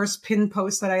one of the first pinned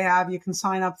posts that I have. You can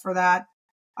sign up for that.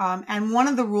 And one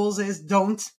of the rules is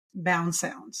don't bound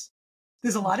sounds.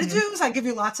 There's a lot of do's. I give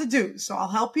you lots of do's. So I'll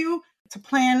help you to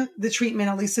plan the treatment,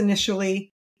 at least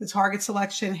initially, the target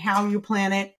selection, how you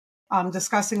plan it,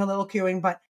 discussing a little cueing,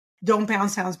 but don't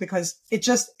bound sounds because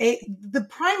the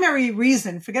primary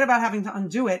reason, forget about having to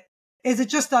undo it, is it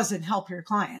just doesn't help your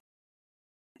client.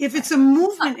 If it's a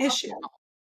movement issue,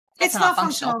 it's not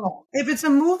functional. If it's a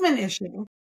movement issue,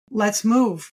 let's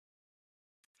move.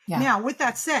 Yeah. Now, with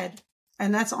that said,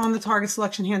 and that's on the target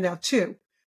selection handout too,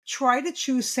 try to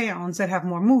choose sounds that have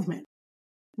more movement.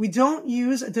 We don't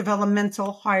use a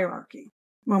developmental hierarchy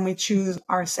when we choose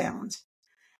our sounds.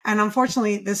 And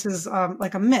unfortunately, this is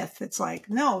like a myth. It's like,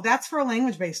 no, that's for a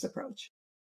language-based approach.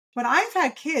 But I've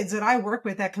had kids that I work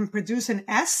with that can produce an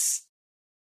S,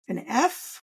 an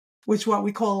F, which what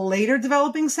we call later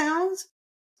developing sounds.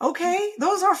 Okay,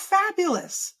 those are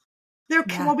fabulous. They're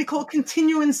what we call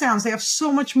continuing sounds. They have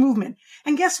so much movement.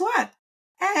 And guess what?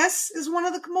 S is one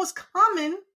of the most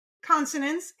common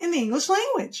consonants in the English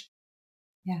language.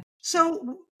 Yeah.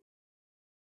 So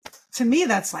to me,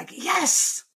 that's like,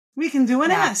 yes, we can do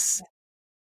an S.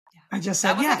 Yeah. I just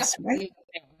said yes, like right?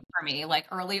 For me, like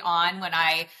early on when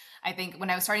I think when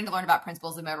I was starting to learn about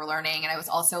principles of motor learning, and I was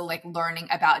also like learning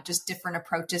about just different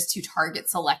approaches to target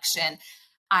selection,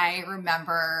 I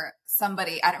remember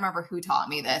somebody, I don't remember who taught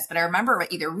me this, but I remember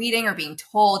either reading or being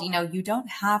told, you don't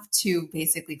have to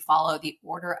basically follow the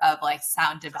order of like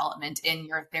sound development in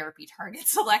your therapy target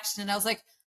selection. And I was like,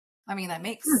 that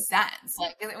makes sense.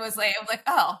 Like it was like, I was like,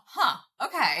 oh,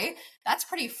 okay. That's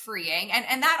pretty freeing.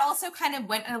 And that also kind of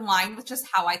went in line with just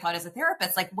how I thought as a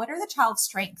therapist. Like, what are the child's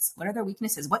strengths? What are their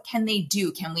weaknesses? What can they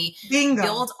do? Can we build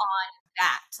on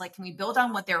that? Like, can we build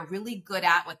on what they're really good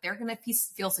at, what they're going to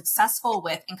feel successful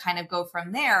with, and kind of go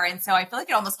from there? And so I feel like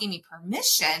it almost gave me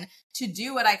permission to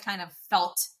do what I kind of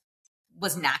felt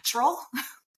was natural.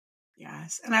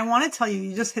 Yes. And I want to tell you,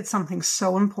 you just hit something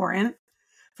so important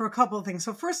for a couple of things.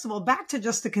 So first of all, back to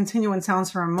just the continuing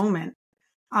sounds for a moment.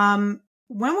 When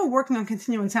we're working on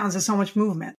continuing sounds, there's so much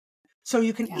movement. So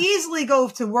you can easily go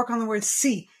to work on the word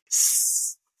C,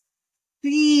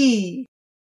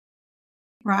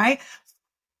 right?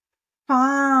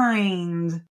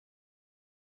 Find.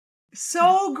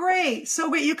 So great. So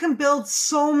great. You can build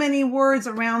so many words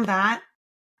around that.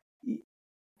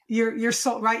 You're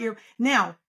so right.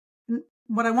 Now,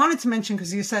 what I wanted to mention,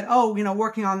 because you said,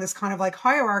 working on this kind of like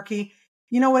hierarchy,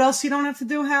 you know what else you don't have to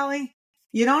do, Hallie?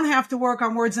 You don't have to work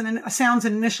on words and sounds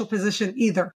in initial position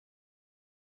either.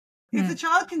 If the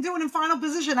child can do it in final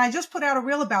position, I just put out a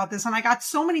reel about this and I got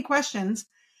so many questions.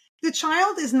 The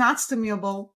child is not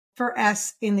stimulable for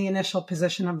S in the initial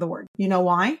position of the word. You know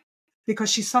why? Because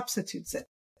she substitutes it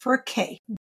for a K.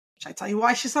 Should I tell you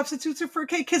why she substitutes it for a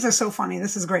K? Kids are so funny.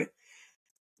 This is great.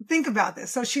 Think about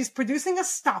this. So she's producing a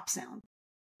stop sound,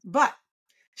 but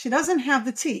she doesn't have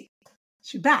the T.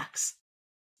 She backs,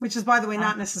 which is, by the way,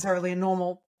 not necessarily a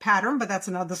normal pattern, but that's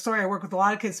another story. I work with a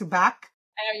lot of kids who back.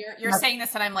 I know you're saying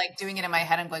this and I'm like doing it in my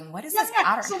head. I'm going, what is this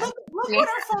pattern? So look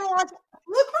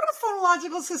look what a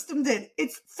phonological system did.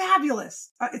 It's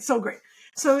fabulous. It's so great.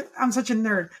 So I'm such a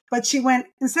nerd. But she went,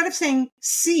 instead of saying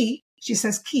C, she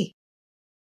says key.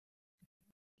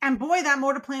 And boy, that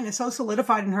motor plan is so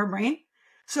solidified in her brain.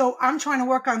 So I'm trying to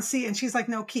work on C and she's like,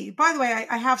 no, key. By the way,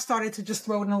 I have started to just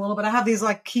throw it in a little bit. I have these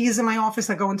like keys in my office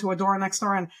that go into a door next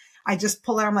door and I just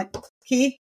pull it. I'm like,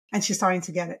 key. And she's starting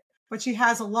to get it. But she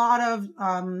has a lot of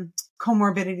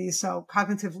comorbidities. So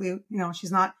cognitively,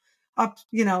 she's not up,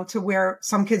 to where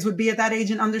some kids would be at that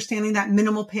age and understanding that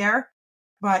minimal pair.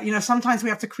 But, sometimes we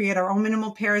have to create our own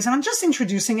minimal pairs. And I'm just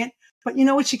introducing it. But you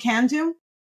know what she can do?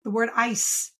 The word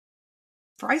ice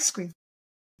for ice cream.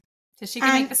 So she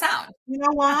can make the sound. You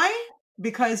know why?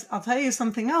 Because I'll tell you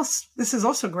something else. This is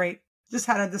also great. Just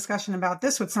had a discussion about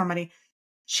this with somebody.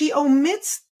 She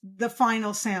omits the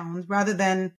final sound rather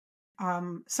than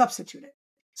substitute it.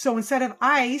 So instead of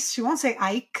ice, she won't say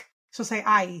Ike. She'll say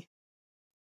I.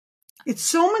 It's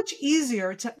so much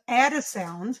easier to add a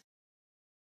sound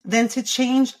than to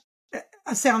change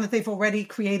a sound that they've already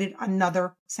created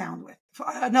another sound with,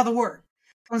 another word.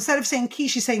 So instead of saying key,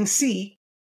 she's saying C.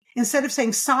 Instead of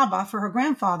saying Saba for her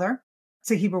grandfather,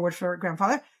 it's a Hebrew word for her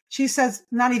grandfather, she says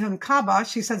not even Kaba,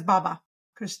 she says Baba,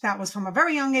 because that was from a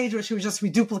very young age where she was just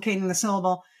reduplicating the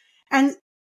syllable. And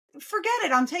forget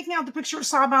it. I'm taking out the picture of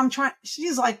Saba.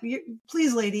 She's like,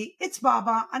 please, lady, it's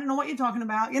Baba. I don't know what you're talking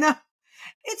about.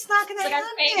 It's not going to happen.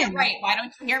 I'm saying it right. Why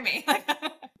don't you hear me?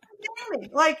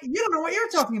 Like, you don't know what you're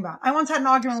talking about. I once had an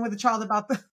argument with a child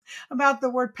about the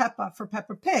word Peppa for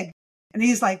Peppa Pig. And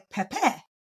he's like, Pepe.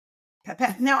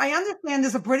 Now I understand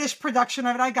there's a British production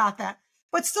of it. I got that,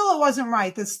 but still it wasn't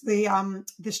right. The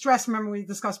stress, remember we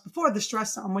discussed before, the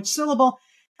stress on which syllable.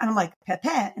 And I'm like, Pepe.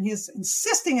 And he's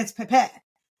insisting it's Pepe.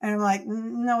 And I'm like,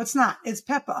 no, it's not. It's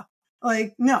Peppa.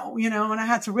 Like, no, and I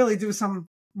had to really do some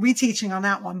reteaching on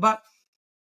that one. But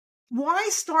why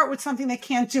start with something they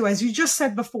can't do? As you just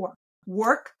said before,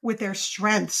 work with their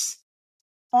strengths.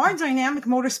 Our dynamic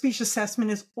motor speech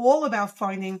assessment is all about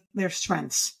finding their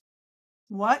strengths.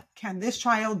 What can this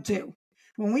child do?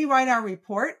 When we write our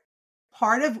report,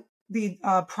 part of the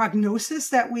prognosis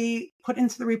that we put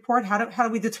into the report, how do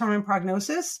we determine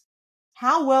prognosis?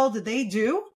 How well did they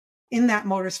do in that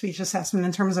motor speech assessment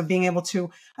in terms of being able to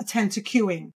attend to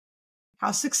cueing?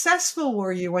 How successful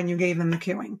were you when you gave them the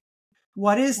cueing?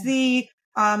 What is the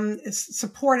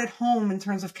support at home in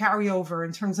terms of carryover,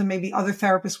 in terms of maybe other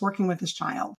therapists working with this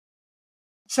child?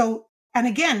 So, and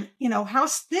again, how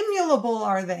stimulable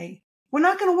are they? We're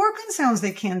not going to work on sounds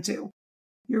they can't do.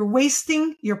 You're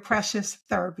wasting your precious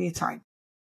therapy time.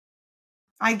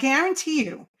 I guarantee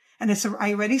you, and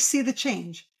I already see the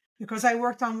change because I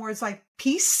worked on words like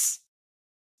peace,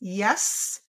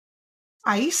 yes,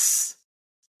 ice.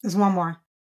 There's one more.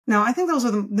 Now, I think those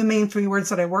are the main 3 words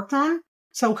that I worked on.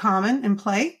 So common in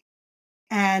play.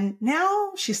 And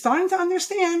now she's starting to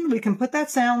understand we can put that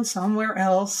sound somewhere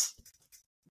else.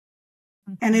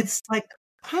 And it's like,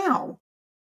 how?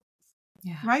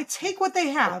 Yeah. Right? Take what they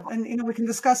have. And, we can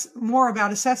discuss more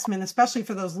about assessment, especially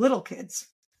for those little kids.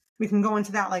 We can go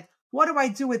into that. Like, what do I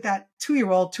do with that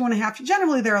 2-year-old, 2.5?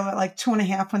 Generally, they're like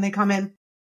 2.5 when they come in.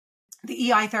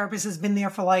 The EI therapist has been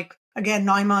there for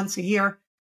 9 months, a year.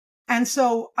 And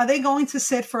so are they going to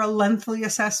sit for a lengthy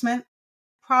assessment?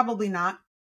 Probably not.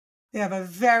 They have a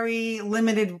very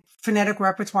limited phonetic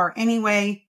repertoire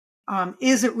anyway.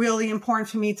 Is it really important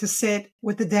for me to sit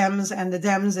with the DEMS? And the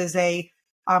DEMS is a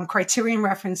criterion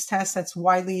reference test that's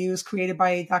widely used, created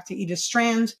by Dr. Edith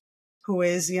Strand, who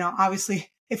is, obviously,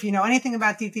 if you know anything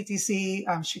about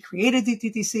DTTC, she created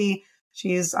DTTC.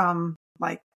 She is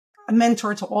like a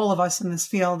mentor to all of us in this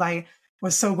field. I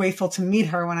was so grateful to meet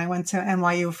her when I went to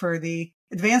NYU for the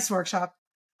advanced workshop.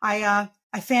 I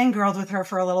fangirled with her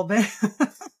for a little bit.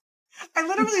 I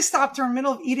literally stopped her in the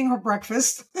middle of eating her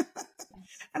breakfast.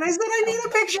 And I said, I need a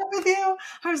picture with you.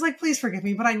 I was like, please forgive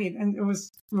me, but and it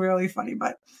was really funny,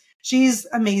 but she's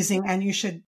amazing. And you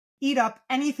should eat up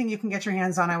anything you can get your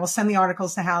hands on. I will send the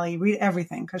articles to Hallie, read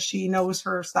everything because she knows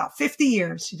her stuff. 50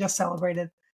 years. She just celebrated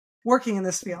working in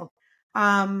this field.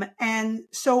 And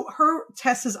so her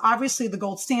test is obviously the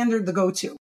gold standard, the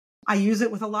go-to. I use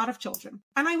it with a lot of children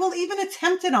and I will even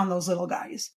attempt it on those little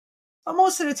guys. But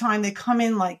most of the time they come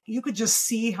in you could just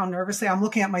see how nervous they are. I'm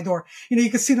looking at my door. You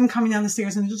could see them coming down the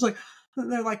stairs and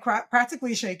they're like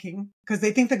practically shaking because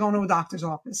they think they're going to a doctor's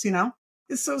office,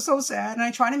 It's so sad. And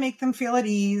I try to make them feel at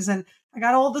ease. And I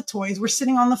got all the toys. We're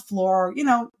sitting on the floor,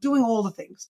 doing all the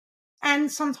things.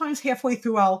 And sometimes halfway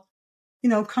through, I'll,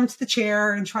 come to the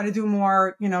chair and try to do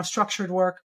more, structured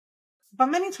work. But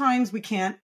many times we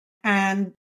can't.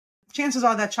 And chances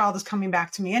are that child is coming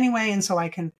back to me anyway. And so I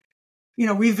can,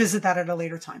 revisit that at a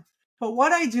later time. But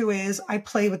what I do is I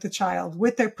play with the child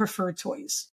with their preferred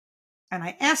toys. And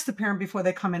I ask the parent before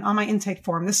they come in on my intake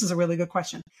form, this is a really good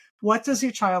question. What does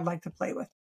your child like to play with?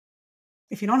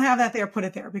 If you don't have that there, put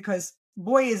it there, because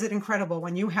boy, is it incredible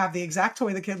when you have the exact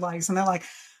toy the kid likes and they're like,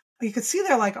 you could see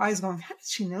their like eyes going, how did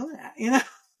she know that? You know,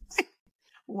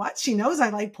 what? She knows I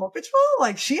like Paw Patrol?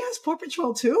 Like she has Paw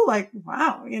Patrol too? Like,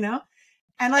 wow, you know?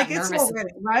 And like, it's already,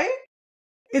 right?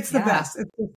 It's the best.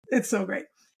 It's so great.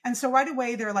 And so right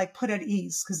away, they're like put at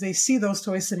ease because they see those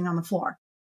toys sitting on the floor.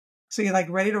 So you're like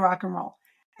ready to rock and roll.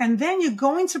 And then you're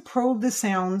going to probe the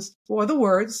sounds or the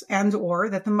words and or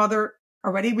that the mother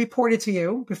already reported to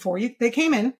you before they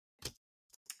came in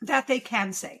that they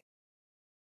can say.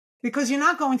 Because you're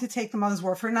not going to take the mother's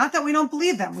word for it. Not that we don't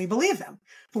believe them. We believe them.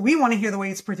 But we want to hear the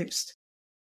way it's produced.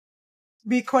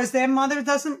 Because their mother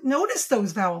doesn't notice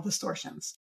those vowel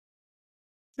distortions.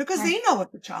 Because they know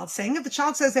what the child's saying. If the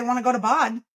child says they want to go to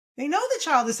bed, they know the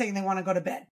child is saying they want to go to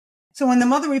bed. So when the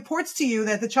mother reports to you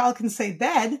that the child can say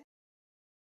bed,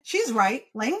 she's right.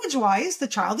 Language-wise, the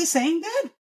child is saying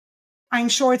bed. I'm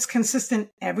sure it's consistent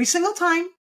every single time.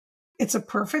 It's a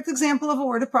perfect example of a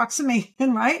word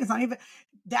approximation, right? It's not even,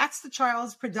 that's the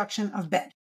child's production of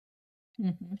bed.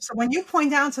 Mm-hmm. So when you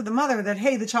point out to the mother that,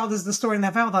 hey, the child is distorting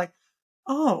that vowel, like,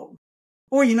 oh,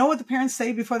 or you know what the parents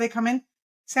say before they come in?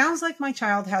 Sounds like my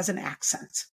child has an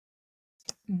accent.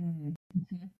 Mm-hmm.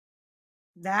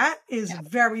 That is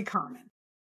very common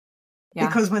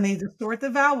because when they distort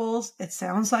the vowels, it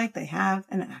sounds like they have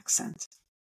an accent.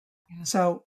 Yeah.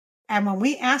 So, and when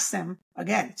we ask them,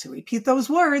 again, to repeat those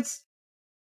words,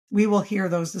 we will hear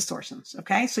those distortions.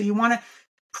 Okay. So you want to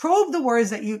probe the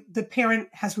words that the parent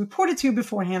has reported to you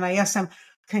beforehand. I ask them,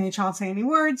 can your child say any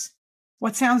words?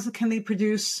 What sounds can they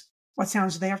produce? What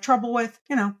sounds do they have trouble with?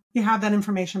 You know, you have that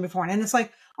information beforehand. And it's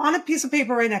like on a piece of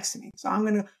paper right next to me. So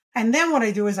and then what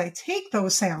I do is I take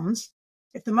those sounds.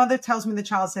 If the mother tells me the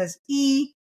child says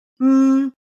E,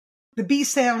 the B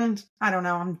sound, I don't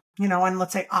know, and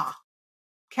let's say ah.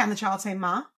 Can the child say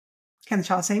ma? Can the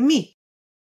child say me?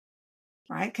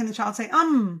 Right? Can the child say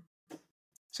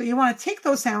So you want to take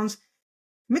those sounds,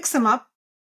 mix them up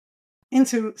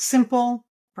into simple,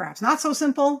 perhaps not so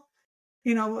simple,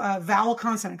 vowel,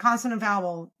 consonant, consonant,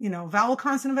 vowel, vowel,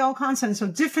 consonant, vowel, consonant. So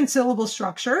different syllable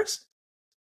structures.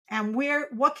 And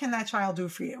what can that child do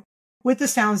for you with the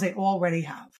sounds they already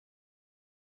have?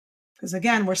 Because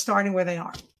again, we're starting where they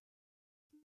are.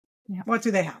 Yeah. What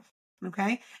do they have?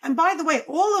 Okay. And by the way,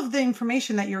 all of the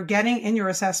information that you're getting in your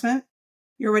assessment,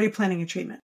 you're already planning a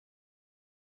treatment.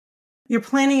 You're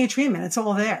planning a treatment. It's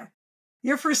all there.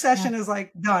 Your first session is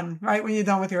like done, right? When you're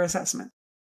done with your assessment,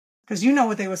 because you know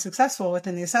what they were successful with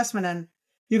in the assessment and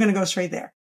you're going to go straight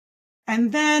there.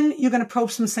 And then you're going to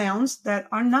probe some sounds that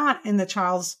are not in the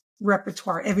child's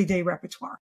repertoire, everyday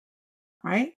repertoire,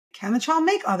 right? Can the child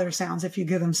make other sounds if you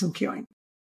give them some cueing?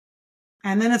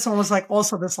 And then it's almost like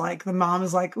also this, like the mom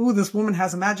is like, ooh, this woman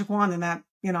has a magic wand in that,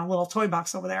 little toy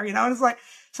box over there, and it's like,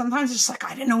 sometimes it's just like,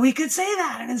 I didn't know we could say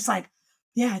that. And it's like,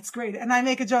 yeah, it's great. And I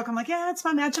make a joke. I'm like, yeah, it's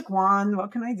my magic wand.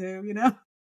 What can I do?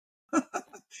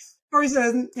 Or he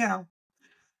says, and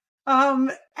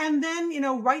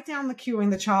then, write down the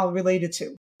cueing the child related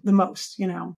to the most,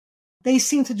 they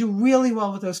seem to do really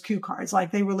well with those cue cards.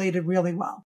 Like they related really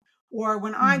well. Or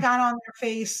when I got on their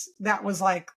face, that was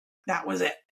it.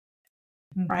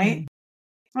 Mm-hmm. Right?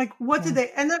 Like what did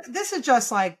they, and this is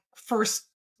just like first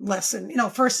lesson,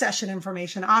 first session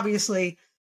information. Obviously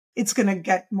it's going to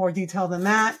get more detailed than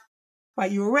that,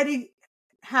 but you already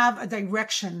have a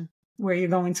direction where you're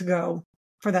going to go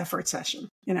for that first session,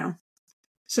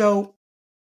 So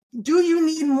do you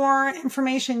need more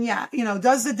information? Yeah.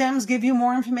 Does the DEMS give you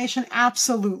more information?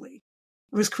 Absolutely.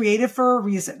 It was created for a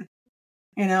reason.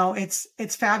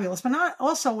 It's fabulous, but not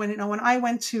also when I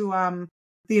went to,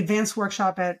 the advanced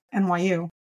workshop at NYU,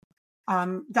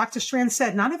 Dr. Strand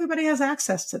said, not everybody has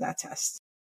access to that test.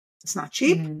 It's not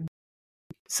cheap. Mm-hmm.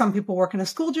 Some people work in a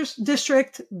school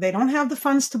district. They don't have the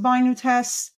funds to buy new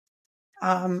tests.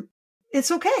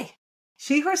 It's okay.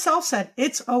 She herself said,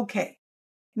 it's okay.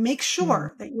 Make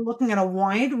sure that you're looking at a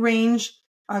wide range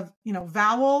of,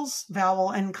 vowels,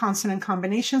 vowel and consonant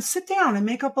combinations. Sit down and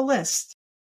make up a list,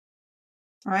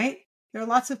 right? There are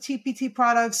lots of TPT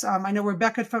products. I know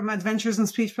Rebecca from Adventures in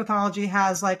Speech Pathology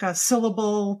has like a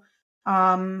syllable,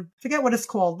 forget what it's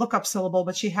called, look up syllable,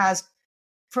 but she has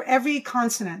for every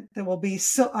consonant, there will be,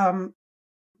 in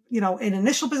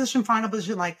initial position, final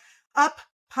position, like up,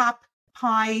 pop,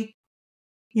 pi,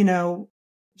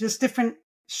 just different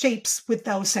shapes with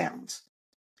those sounds.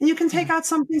 And you can take out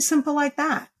something simple like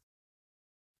that.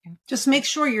 Just make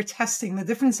sure you're testing the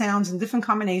different sounds and different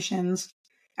combinations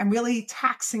and really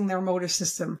taxing their motor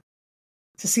system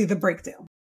to see the breakdown.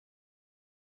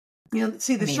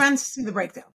 See the strengths, see the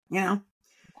breakdown,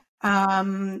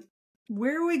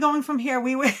 Where are we going from here?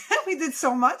 We did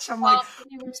so much. We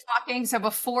were talking. So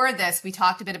before this, we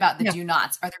talked a bit about the do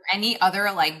nots. Are there any other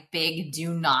big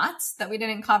do nots that we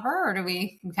didn't cover, or do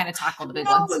we kind of tackle the big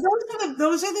ones?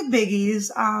 Those are the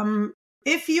biggies.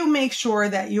 If you make sure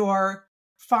that you're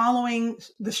following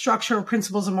the structure of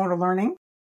principles of motor learning,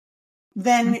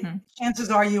 then chances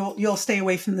are you'll stay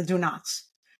away from the do nots.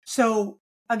 So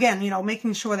again,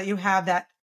 making sure that you have a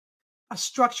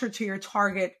structure to your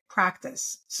target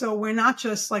practice. So we're not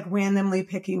just randomly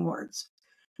picking words.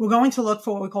 We're going to look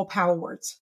for what we call power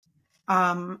words.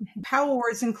 Power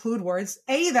words include words,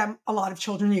 that a lot of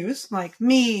children use, like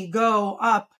me, go,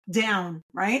 up, down,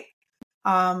 right?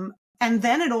 And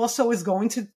then it also is going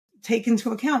to take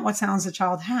into account what sounds the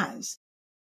child has.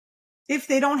 If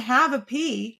they don't have a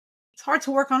P, it's hard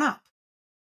to work on up.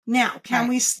 Now, can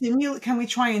we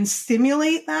try and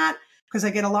stimulate that? Because I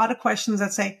get a lot of questions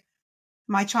that say,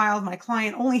 my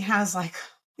client only has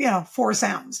 4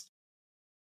 sounds.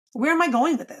 Where am I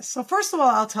going with this? So first of all,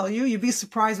 I'll tell you, you'd be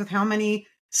surprised with how many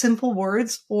simple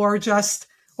words or just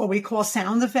what we call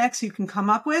sound effects you can come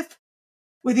up with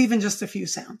even just a few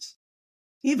sounds.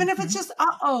 Even if it's just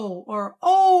uh-oh or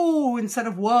oh instead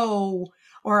of whoa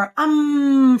or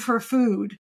for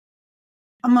food.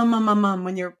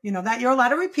 When you're, that you're allowed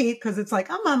to repeat because it's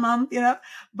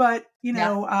but,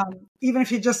 even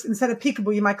if you just, instead of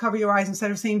peekaboo, you might cover your eyes.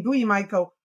 Instead of saying boo, you might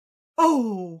go,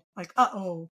 oh,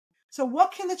 uh-oh. So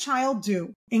what can the child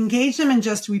do? Engage them in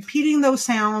just repeating those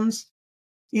sounds,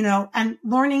 and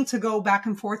learning to go back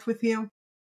and forth with you.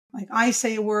 I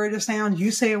say a word, a sound, you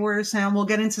say a word, a sound. We'll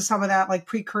get into some of that,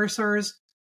 precursors.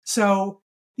 So,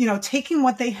 taking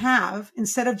what they have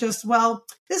instead of just,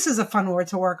 this is a fun word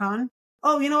to work on.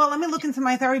 Oh, you know what? Let me look into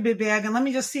my therapy bag and let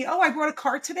me just see. Oh, I brought a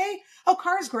car today. Oh,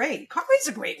 car is great. Car is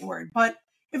a great word. But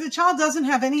if the child doesn't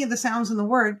have any of the sounds in the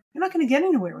word, you're not going to get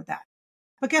anywhere with that.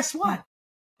 But guess what?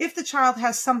 If the child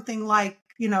has something like,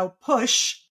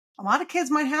 push, a lot of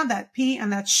kids might have that P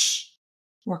and that sh.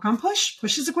 Work on push.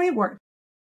 Push is a great word,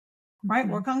 right?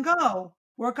 Work on go.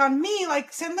 Work on me,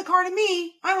 send the car to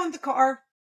me. I want the car.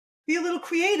 Be a little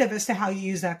creative as to how you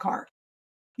use that car.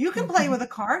 You can play with a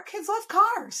car. Kids love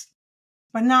cars.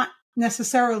 But not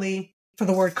necessarily for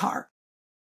the word car,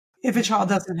 if a child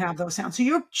doesn't have those sounds. So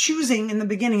you're choosing in the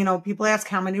beginning, people ask,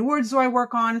 how many words do I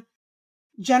work on?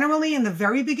 Generally, in the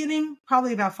very beginning,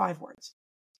 probably about 5 words.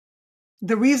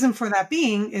 The reason for that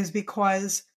being is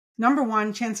because, number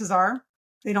one, chances are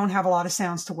they don't have a lot of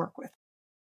sounds to work with.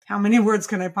 How many words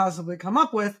can I possibly come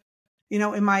up with?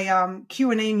 In my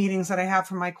Q&A meetings that I have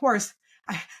for my course,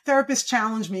 therapists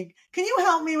challenge me, can you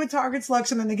help me with target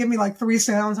selection? And they give me 3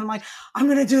 sounds. And I'm like, I'm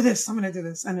going to do this.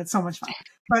 And it's so much fun.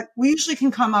 But we usually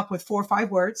can come up with 4 or 5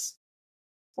 words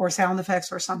or sound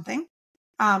effects or something.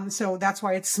 So that's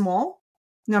why it's small.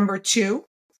 Number 2,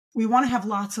 we want to have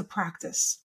lots of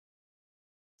practice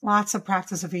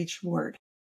of each word,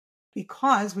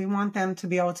 because we want them to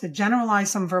be able to generalize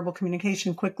some verbal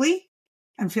communication quickly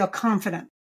and feel confident.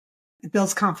 It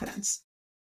builds confidence.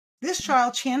 This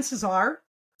child, chances are,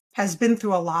 has been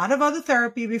through a lot of other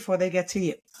therapy before they get to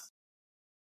you.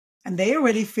 And they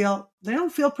already they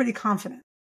don't feel pretty confident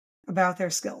about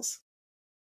their skills,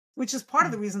 which is part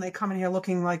of the reason they come in here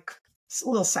looking a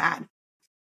little sad.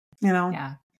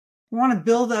 Yeah. We want to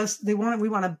build we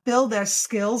want to build their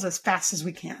skills as fast as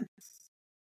we can.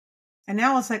 And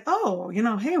now it's hey,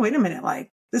 wait a minute,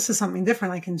 this is something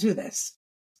different. I can do this,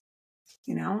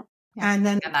 Yeah. And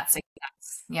then that's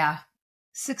success. Yeah.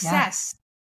 Success.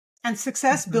 Yeah. And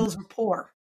success builds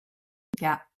rapport.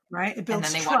 Yeah. Right? It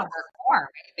builds trust. And then they trust. want to work more.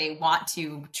 Right? They want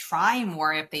to try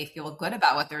more if they feel good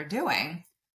about what they're doing.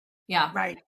 Yeah.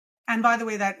 Right. And by the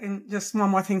way, just one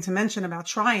more thing to mention about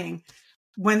trying,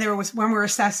 when we're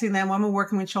assessing them, when we're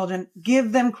working with children,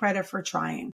 give them credit for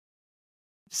trying.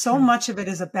 So much of it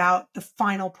is about the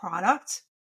final product,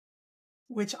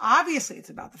 which obviously it's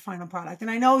about the final product. And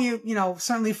I know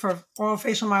certainly for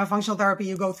orofacial myofunctional therapy,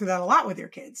 you go through that a lot with your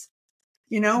kids.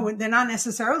 They're not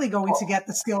necessarily going to get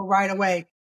the skill right away.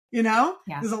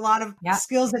 There's a lot of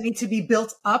skills that need to be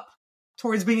built up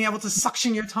towards being able to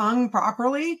suction your tongue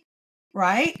properly.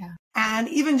 Right. Yeah. And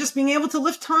even just being able to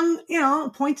lift tongue,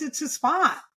 pointed to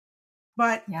spot.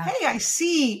 But hey, I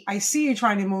see you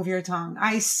trying to move your tongue.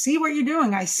 I see what you're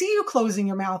doing. I see you closing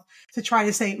your mouth to try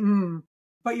to say,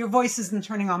 but your voice isn't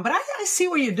turning on. But I see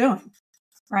what you're doing.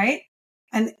 Right.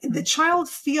 And the child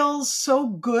feels so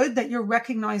good that you're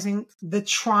recognizing the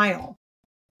trying.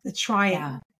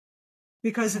 Yeah.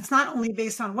 Because it's not only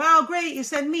based on, wow, great, you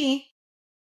said me.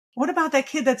 What about that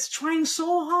kid that's trying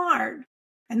so hard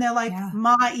And they're like,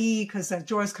 ma-e, because the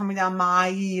jaw's coming down,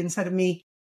 ma-e instead of me.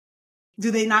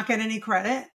 Do they not get any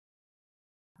credit?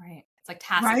 Right. It's like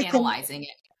tacit analyzing it,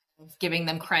 giving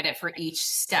them credit for each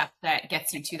step that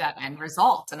gets you to that end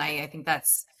result. And I think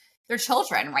that's, they're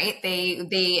children, right?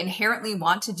 They inherently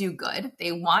want to do good.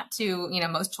 They want to,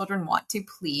 most children want to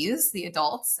please the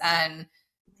adults and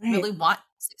really want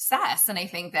success. And I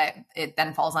think that it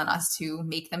then falls on us to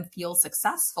make them feel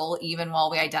successful, even while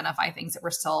we identify things that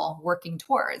we're still working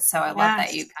towards. So I love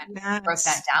that you kind of broke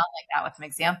that down like that with some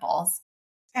examples.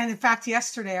 And in fact,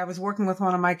 yesterday I was working with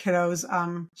one of my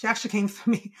kiddos. She actually came to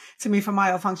me for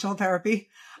myofunctional therapy,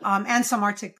 and some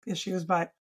artic issues,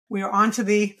 but we are on to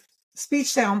the speech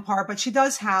sound part, but she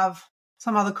does have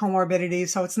some other comorbidities.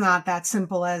 So it's not that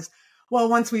simple as, well,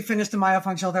 once we finished the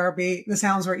myofunctional therapy, the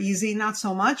sounds were easy. Not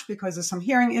so much, because there's some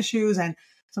hearing issues and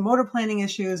some motor planning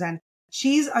issues. And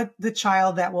she's the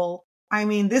child that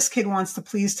this kid wants to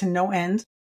please to no end.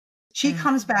 She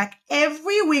comes back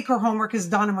every week. Her homework is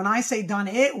done. And when I say done,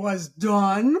 it was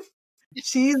done.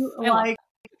 She's like,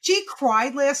 she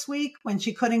cried last week when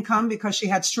she couldn't come because she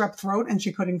had strep throat and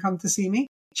she couldn't come to see me.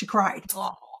 She cried.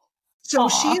 Aww. So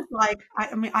she's like,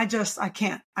 I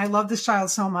can't. I love this child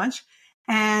so much.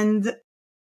 And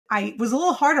I was a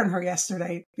little hard on her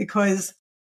yesterday because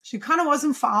she kind of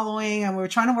wasn't following, and we were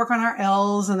trying to work on our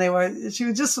L's, and she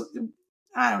was just,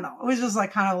 I don't know. It was just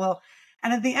like kind of a little,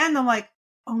 and at the end, I'm like,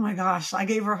 oh my gosh, I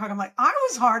gave her a hug. I'm like, I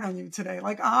was hard on you today.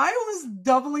 Like, I was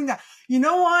doubling down. You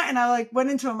know what? And I went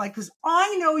into it, cause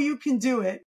I know you can do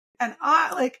it. And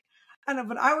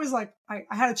but I was like, I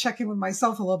had to check in with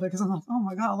myself a little bit, because I'm like, oh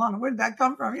my God, Alonna, where did that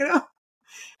come from?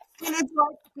 And it's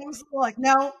like, I was like,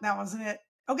 no, that wasn't it.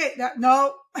 Okay.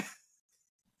 No.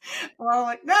 Well,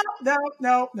 like,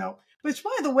 no. Which,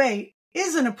 by the way,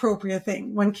 is an appropriate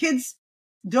thing when kids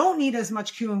don't need as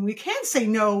much cueing. We can say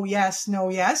no, yes, no,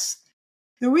 yes.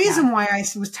 The reason why I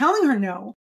was telling her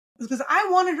no was because I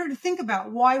wanted her to think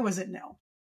about, why was it no?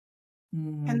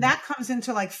 And that comes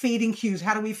into like fading cues.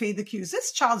 How do we fade the cues?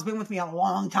 This child's been with me a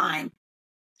long time.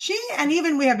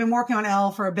 Even we have been working on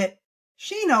L for a bit.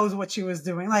 She knows what she was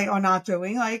doing, or not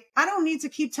doing. Like, I don't need to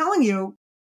keep telling you.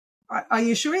 Are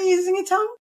you sure you're using your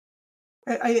tongue?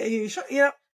 Are you sure?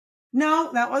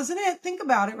 No, that wasn't it. Think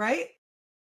about it, right?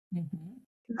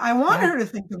 Mm-hmm. I wanted her to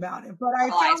think about it, but I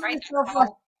found myself like,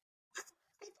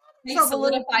 they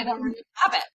solidify the new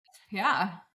habit.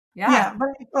 Yeah. But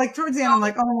like towards the end, I'm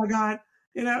like, oh my God,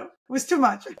 it was too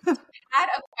much. I had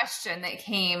a question that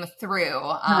came through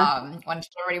when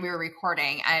already we were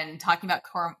recording and talking about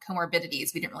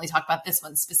comorbidities. We didn't really talk about this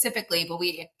one specifically, but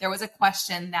there was a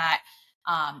question that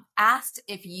asked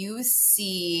if you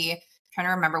see, I'm trying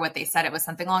to remember what they said. It was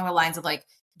something along the lines of like,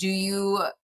 do you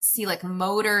see like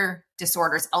motor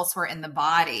disorders elsewhere in the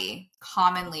body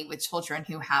commonly with children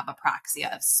who have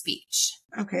apraxia of speech?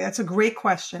 Okay, that's a great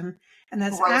question. And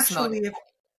that's actually, sure.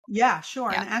 Yeah.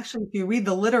 And actually, if you read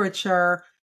the literature,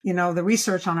 the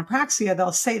research on apraxia,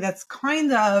 they'll say that's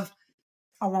kind of,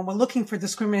 when we're looking for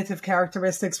discriminative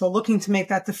characteristics, we're looking to make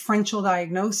that differential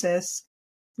diagnosis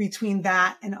between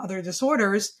that and other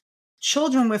disorders.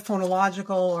 Children with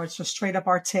phonological or just straight up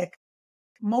artic,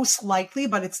 most likely,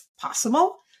 but it's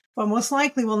possible, but most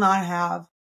likely will not have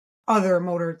other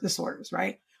motor disorders,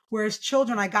 right? Whereas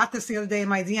children, I got this the other day in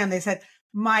my DM, they said,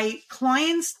 my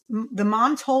clients, the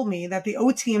mom told me that the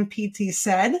OT and PT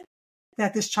said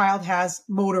that this child has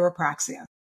motor apraxia,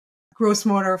 gross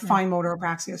motor, fine motor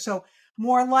apraxia. So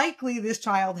more likely this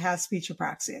child has speech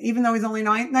apraxia, even though he's only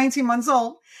 19 months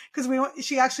old, because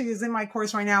she actually is in my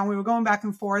course right now. And we were going back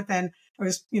and forth, and I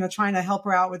was, trying to help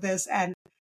her out with this. And,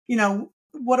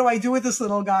 what do I do with this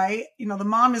little guy? The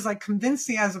mom is like convinced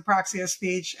he has apraxia of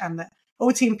speech, and the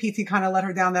OT and PT kind of led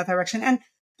her down that direction. And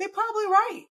they're probably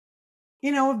right.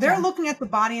 If they're looking at the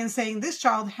body and saying this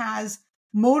child has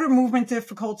motor movement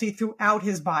difficulty throughout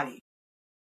his body,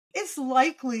 it's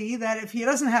likely that if he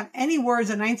doesn't have any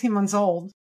words at 19 months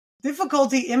old,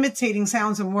 difficulty imitating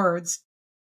sounds and words,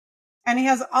 and he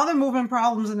has other movement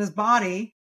problems in his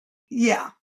body,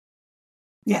 yeah.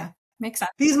 Makes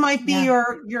sense. These might be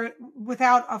your,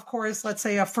 without, of course, let's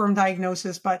say a firm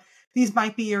diagnosis, but these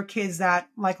might be your kids that,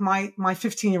 like my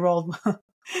 15-year-old,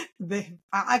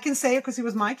 I can say it because he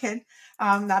was my kid,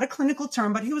 not a clinical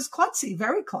term, but he was klutzy,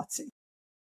 very klutzy.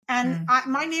 And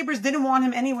my neighbors didn't want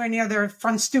him anywhere near their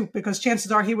front stoop because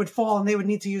chances are he would fall and they would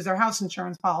need to use their house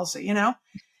insurance policy,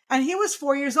 And he was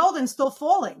 4 years old and still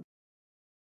falling,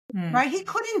 right? He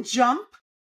couldn't jump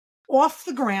off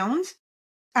the ground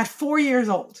at 4 years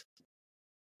old.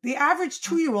 The average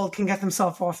 2-year-old can get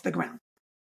themselves off the ground.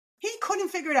 He couldn't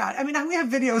figure it out. I mean, we have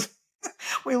videos.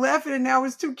 We laugh at it now.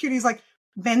 It's too cute. He's like,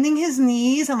 bending his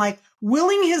knees and like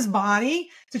willing his body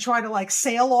to try to like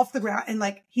sail off the ground. And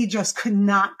like, he just could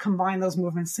not combine those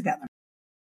movements together.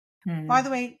 By the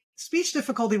way, speech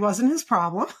difficulty wasn't his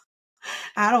problem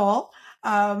at all.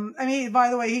 I mean, by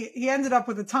the way, he ended up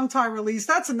with a tongue tie release.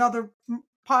 That's another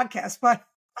podcast, but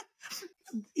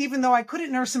even though I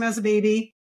couldn't nurse him as a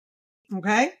baby,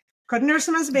 okay, couldn't nurse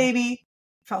him as a baby,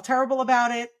 felt terrible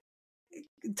about it.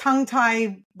 Tongue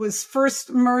tie was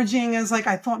first emerging as like,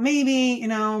 I thought maybe, you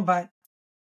know, but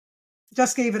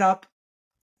just gave it up.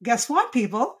 Guess what,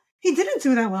 people? He didn't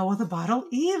do that well with a bottle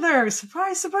either.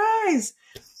 Surprise, surprise.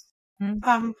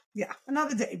 Yeah,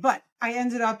 another day. But I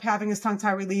ended up having his tongue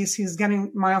tie release. He's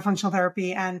getting myofunctional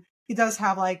therapy, and he does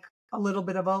have like a little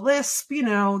bit of a lisp, you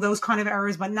know, those kind of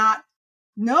errors, but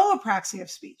no apraxia of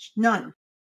speech, none.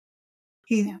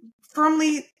 He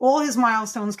firmly, all his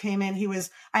milestones came in.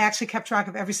 I actually kept track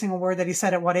of every single word that he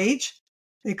said at what age,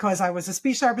 because I was a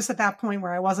speech therapist at that point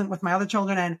where I wasn't with my other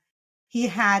children. And he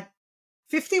had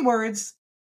 50 words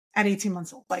at 18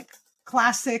 months old, like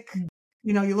classic,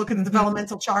 you know, you look at the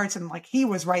developmental charts and like, he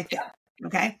was right there.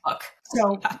 Okay.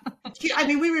 So, I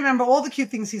mean, we remember all the cute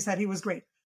things he said. He was great,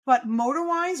 but motor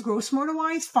wise, gross motor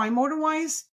wise, fine motor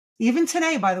wise, even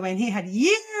today, by the way, and he had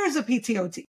years of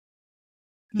PTOT.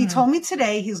 He told me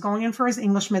today he's going in for his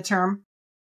English midterm,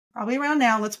 probably around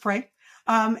now. Let's pray.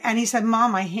 And he said,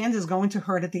 Mom, my hand is going to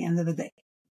hurt at the end of the day.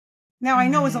 Now, I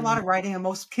know it's a lot of writing and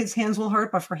most kids' hands will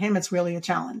hurt, but for him, it's really a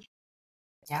challenge.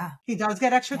 Yeah. He does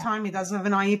get extra time. He does have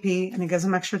an IEP and he gives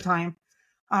him extra time.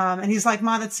 And he's like,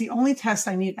 Ma, that's the only test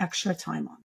I need extra time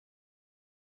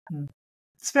on.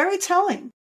 It's very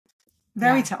telling.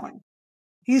 Very telling.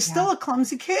 He's still a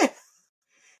clumsy kid.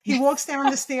 He walks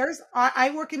down the stairs.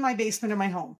 I work in my basement in my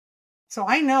home. So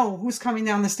I know who's coming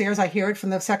down the stairs. I hear it from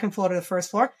the second floor to the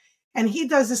first floor. And he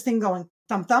does this thing going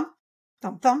thump, thump,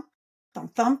 thump, thump,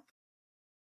 thump, thump,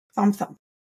 thump, thump.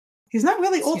 He's not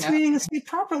really alternating his speed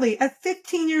properly at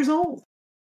 15 years old.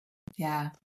 Yeah.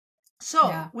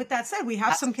 So with that said, we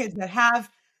have some kids that have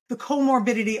the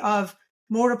comorbidity of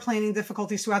motor planning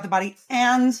difficulties throughout the body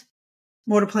and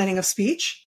motor planning of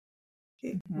speech,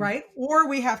 right? Or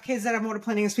we have kids that have motor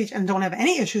planning of speech and don't have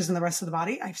any issues in the rest of the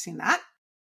body. I've seen that.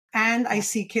 And I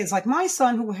see kids like my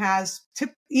son who has,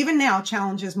 even now,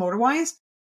 challenges motor-wise,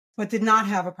 but did not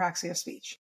have apraxia of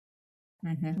speech.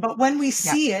 But when we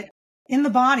see it in the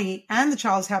body and the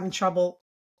child's having trouble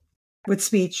with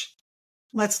speech,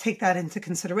 let's take that into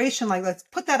consideration. Like, let's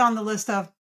put that on the list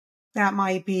of that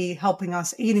might be helping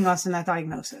us, aiding us in that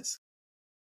diagnosis.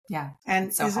 Yeah.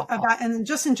 And and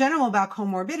just in general about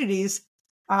comorbidities,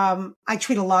 I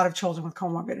treat a lot of children with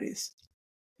comorbidities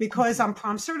because I'm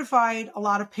prom certified. A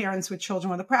lot of parents with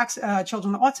children with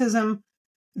children with autism,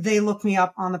 they look me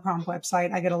up on the prom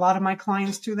website. I get a lot of my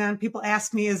clients through them. People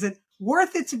ask me, is it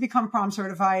worth it to become prom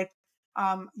certified?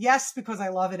 Yes, because I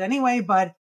love it anyway,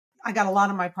 but I got a lot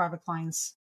of my private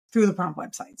clients through the prom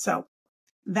website. So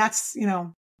that's, you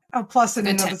know, a plus in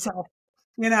and of itself,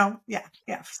 you know? Yeah.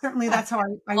 Certainly that's how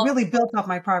I really built up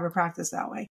my private practice that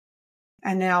way.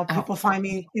 And now people find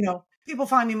me, people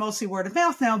find me mostly word of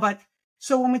mouth now. But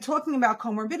so when we're talking about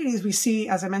comorbidities, we see,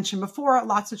 as I mentioned before,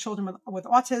 lots of children with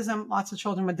autism, lots of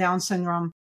children with Down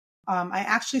syndrome. I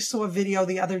actually saw a video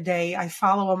the other day. I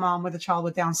follow a mom with a child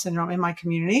with Down syndrome in my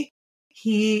community.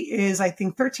 He is, I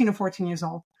think, 13 or 14 years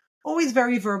old. Always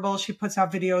very verbal. She puts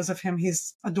out videos of him.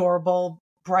 He's adorable,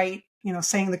 bright,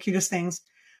 saying the cutest things.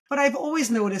 But I've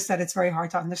always noticed that it's very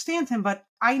hard to understand him, but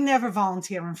I never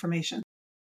volunteer information.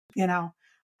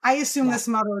 I assume this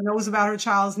mother knows about her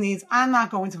child's needs. I'm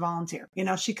not going to volunteer.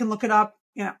 She can look it up.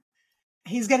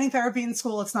 He's getting therapy in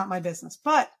school. It's not my business.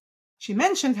 But she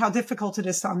mentioned how difficult it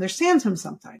is to understand him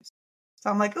sometimes. So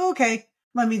I'm like, okay,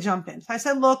 let me jump in. So I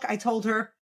said, look, I told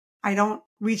her I don't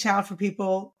reach out for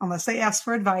people unless they ask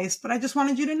for advice, but I just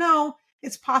wanted you to know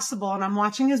it's possible. And I'm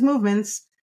watching his movements.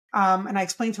 And I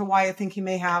explained to her why I think he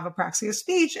may have apraxia of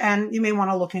speech, and you may want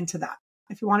to look into that.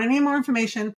 If you want any more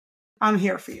information, I'm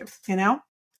here for you,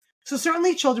 So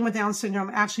certainly children with Down syndrome,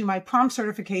 actually my prom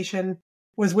certification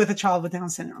was with a child with Down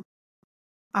syndrome.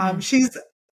 I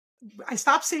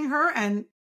stopped seeing her, and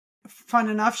fun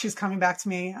enough, she's coming back to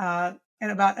me at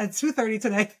 2:30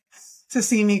 today to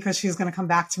see me because she's going to come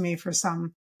back to me for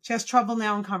she has trouble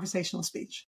now in conversational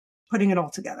speech, putting it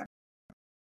all together.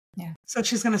 Yeah. So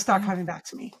she's going to start coming back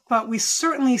to me. But we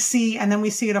certainly see, and then we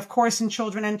see it, of course, in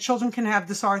children, and children can have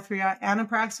dysarthria and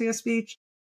apraxia of speech.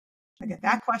 I get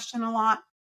that question a lot.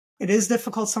 It is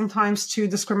difficult sometimes to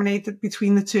discriminate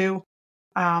between the two.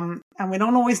 And we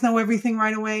don't always know everything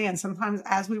right away. And sometimes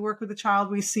as we work with the child,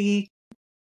 we see,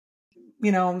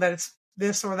 that it's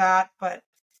this or that. But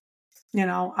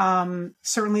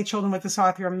Certainly children with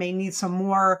dysarthria may need some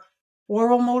more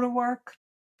oral motor work,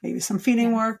 maybe some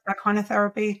feeding work, that kind of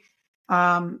therapy.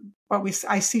 But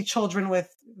I see children with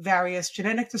various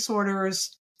genetic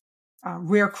disorders,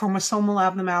 rare chromosomal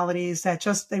abnormalities that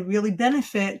they really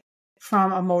benefit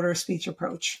from a motor speech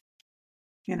approach.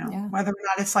 Whether or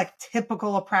not it's like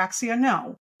typical apraxia,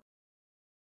 no.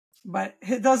 But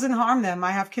it doesn't harm them.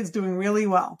 I have kids doing really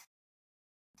well.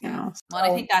 Well,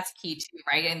 I think that's key too,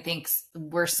 right? And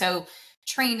we're so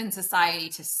trained in society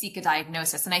to seek a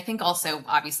diagnosis. And I think also,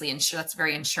 obviously, that's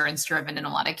very insurance driven in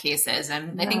a lot of cases.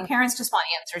 And I think parents just want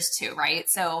answers too, right?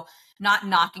 So not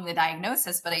knocking the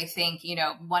diagnosis, but I think,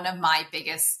 one of my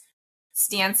biggest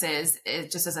stances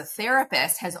just as a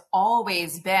therapist has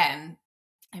always been,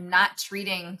 I'm not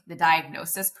treating the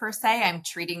diagnosis per se. I'm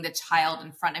treating the child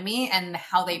in front of me and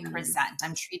how they present.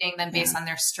 I'm treating them based on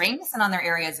their strengths and on their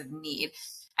areas of need.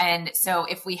 And so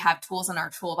if we have tools in our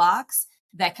toolbox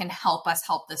that can help us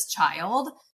help this child,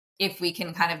 if we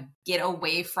can kind of get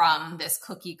away from this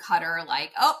cookie cutter,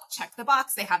 like, oh, check the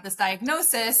box, they have this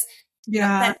diagnosis.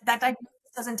 That diagnosis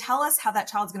doesn't tell us how that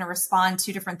child's going to respond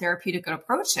to different therapeutic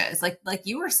approaches. Like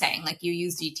you were saying, like you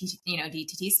use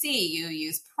DTTC, you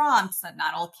use prompts that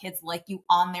not all kids like you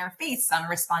on their face. Some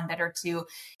respond better to,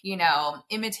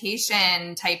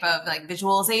 imitation type of like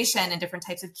visualization and different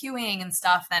types of cueing and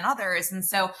stuff than others. And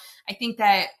so I think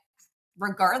that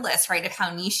regardless, right, of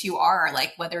how niche you are,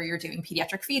 like whether you're doing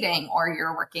pediatric feeding or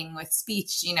you're working with speech,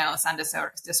 sound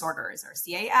disorders or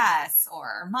CAS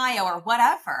or Myo or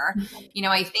whatever,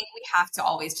 I think we have to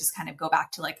always just kind of go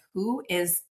back to like, who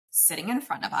is sitting in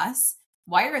front of us?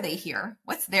 Why are they here?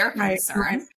 What's their concern?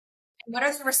 Right. And what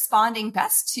are they responding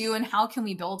best to? And how can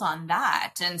we build on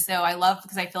that? And so I love,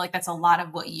 because I feel like that's a lot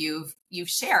of what you've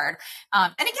shared.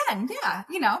 And again,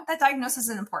 that diagnosis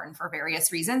is important for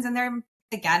various reasons. And there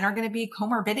again, are going to be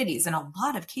comorbidities in a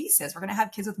lot of cases. We're going to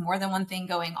have kids with more than one thing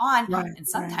going on. Right, and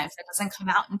sometimes it doesn't come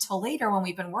out until later when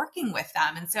we've been working with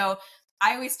them. And so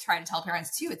I always try to tell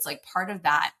parents too, it's like part of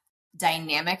that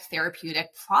dynamic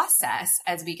therapeutic process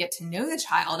as we get to know the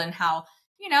child and how,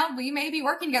 we may be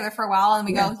working together for a while and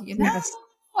we go,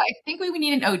 I think we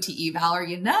need an OT eval, or,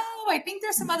 I think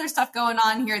there's some other stuff going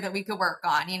on here that we could work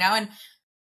on, and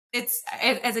it's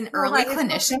as an early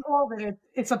clinician.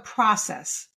 It's a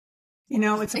process.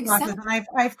 It's a process. And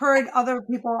I've heard other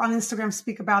people on Instagram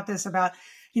speak about this,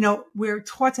 we're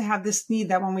taught to have this need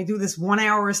that when we do this 1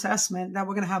 hour assessment, that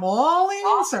we're going to have all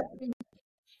the answers.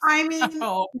 I mean,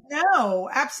 no,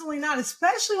 absolutely not.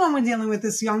 Especially when we're dealing with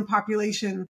this young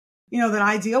population, that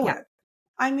I deal with.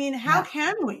 I mean, how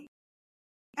can we?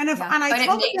 And I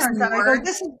told the parents that,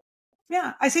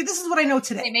 I say, this is what I know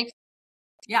today.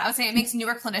 I would say it makes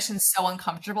newer clinicians so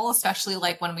uncomfortable, especially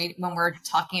like when we're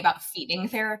talking about feeding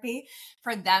therapy,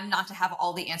 for them not to have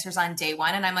all the answers on day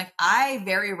one. And I'm like, I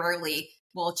very rarely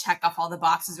will check off all the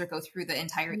boxes or go through the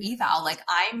entire eval. Like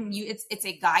it's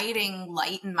a guiding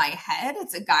light in my head.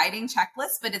 It's a guiding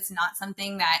checklist, but it's not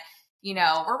something that,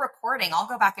 we're recording. I'll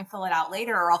go back and fill it out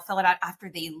later, or I'll fill it out after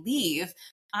they leave.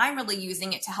 I'm really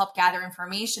using it to help gather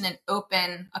information and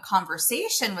open a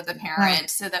conversation with the parent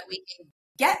so that we can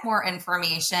get more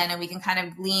information and we can kind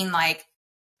of glean like,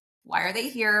 why are they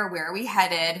here? Where are we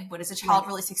headed? What is the child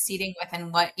really succeeding with?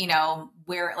 And what,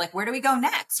 where do we go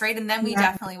next? Right. And then we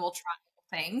definitely will try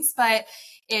things, but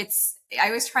I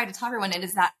always try to tell everyone it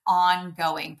is that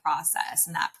ongoing process,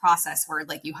 and that process where,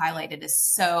 like you highlighted, is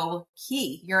so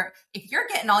key. If you're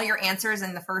getting all your answers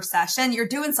in the first session, you're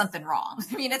doing something wrong.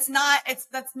 I mean,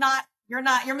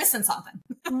 you're missing something.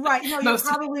 Right. No,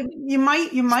 you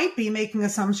might be making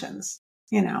assumptions,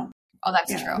 Oh,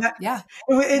 that's true.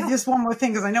 It's just one more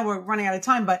thing, because I know we're running out of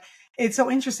time, but it's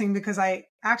so interesting because I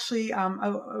actually, I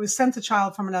was sent a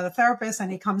child from another therapist,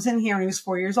 and he comes in here and he was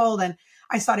 4 years old, and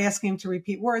I started asking him to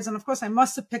repeat words. And of course I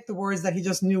must have picked the words that he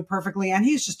just knew perfectly, and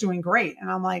he's just doing great. And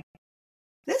I'm like,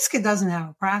 this kid doesn't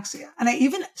have apraxia. And I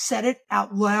even said it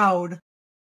out loud.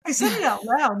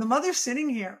 The mother's sitting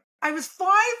here. I was 5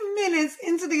 minutes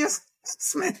into the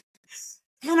assessment,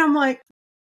 and I'm like,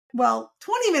 well,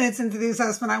 20 minutes into the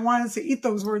assessment, I wanted to eat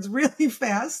those words really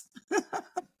fast.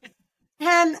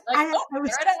 And I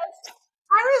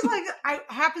was like, I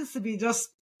happens to be just,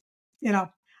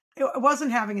 it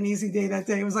wasn't having an easy day that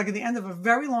day. It was like at the end of a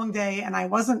very long day, and I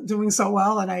wasn't doing so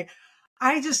well. And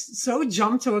I just so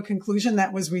jumped to a conclusion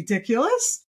that was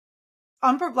ridiculous,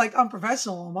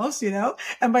 unprofessional almost,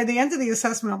 And by the end of the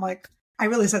assessment, I'm like, I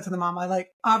really said to the mom, I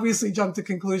obviously jumped to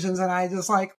conclusions, and I just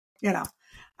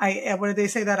what did they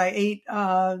say that I ate,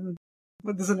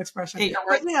 there's an expression.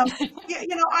 But,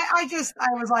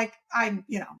 I was like,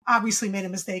 obviously made a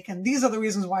mistake. And these are the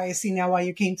reasons why I see now why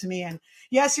you came to me. And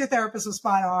yes, your therapist was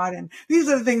spot on. And these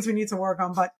are the things we need to work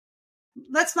on, but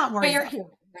let's not worry. But you're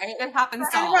human, right? It happens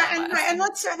to all of us. And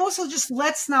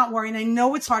let's not worry. And I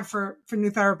know it's hard for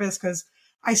new therapists because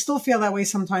I still feel that way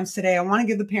sometimes today. I want to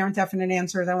give the parent definite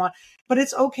answers. But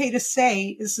it's okay to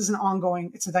say this is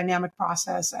it's a dynamic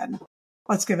process and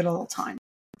let's give it a little time.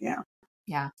 Yeah.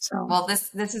 Yeah. So, well,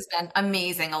 this has been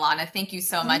amazing, Alonna. Thank you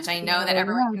so much. I know that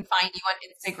everyone can find you on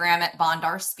Instagram at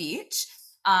Bondar Speech.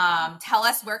 Tell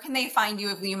us, where can they find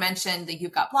you? If you mentioned that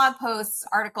you've got blog posts,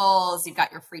 articles, you've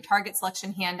got your free target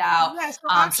selection handout. Yes,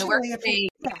 so where can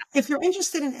if you're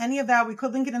interested in any of that, we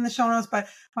could link it in the show notes, but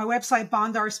my website,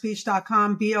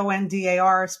 bondarspeech.com,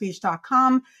 BONDAR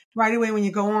speech.com. Right away, when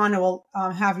you go on, it will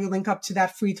have you link up to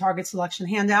that free target selection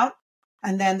handout.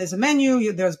 And then there's a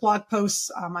menu, there's blog posts.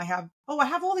 I have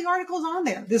all the articles on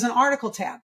there. There's an article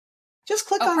tab. Just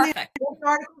click on there. The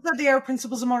articles are there.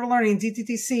 Principles of Motor Learning,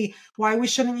 DTTC, why we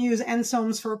shouldn't use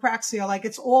ensomes for Apraxia. Like,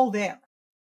 it's all there.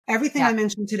 Everything I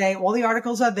mentioned today, all the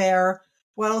articles are there.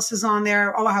 What else is on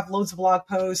there? I have loads of blog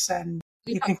posts and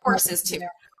you can courses too.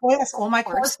 Oh, yes, all my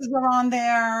courses are on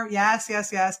there. Yes.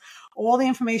 All the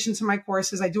information to my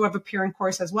courses. I do have a peering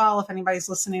course as well. If anybody's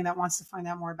listening that wants to find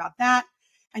out more about that.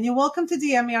 And you're welcome to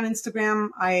DM me on Instagram.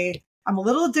 I'm a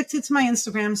little addicted to my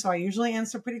Instagram, so I usually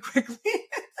answer pretty quickly.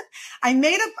 I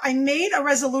made a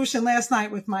resolution last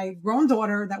night with my grown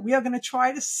daughter that we are going to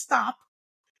try to stop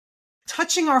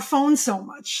touching our phone so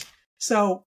much.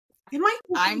 So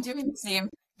I'm doing the same.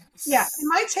 Yeah, it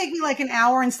might take me like an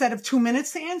hour instead of 2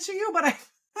 minutes to answer you, but I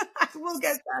will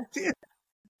get back to you.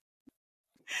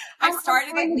 I've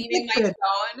started leaving my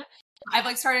phone.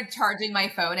 I've started charging my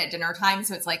phone at dinner time.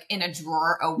 So it's in a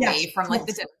drawer away from the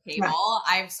dinner table. Right.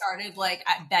 I've started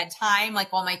at bedtime,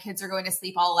 while my kids are going to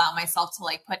sleep, I'll allow myself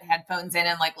to put headphones in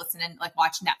and listen and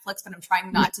watch Netflix, but I'm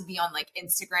trying not to be on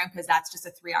Instagram because that's just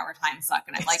a 3-hour time suck.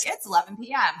 And I'm it's 11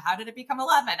 PM. How did it become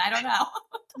 11? I don't know.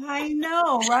 I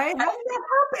know, right? How did that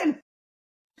happen?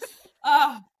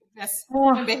 Oh, yes.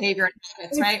 Behavior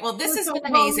habits, right? Well, this has been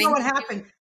amazing. What happened?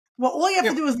 Well, all you have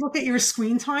to do is look at your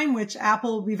screen time, which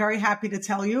Apple will be very happy to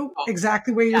tell you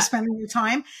exactly where you're spending your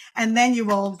time. And then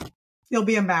you'll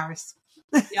be embarrassed.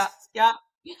 Yeah.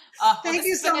 Thank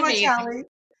you so much, Allie.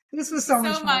 This was so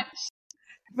much fun. Have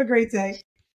a great day.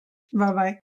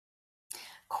 Bye-bye.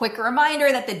 Quick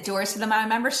reminder that the doors to the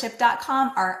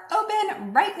MyoMembership.com are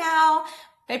open right now,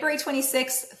 February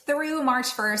 26th through March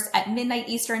 1st at midnight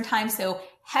Eastern time. So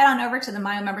head on over to the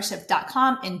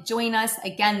MyoMembership.com and join us.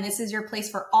 Again, this is your place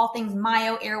for all things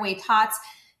Myo, Airway Tots,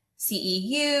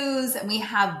 CEUs. And we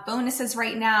have bonuses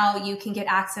right now. You can get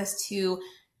access to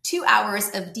 2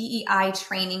 hours of DEI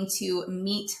training to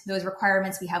meet those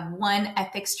requirements. We have 1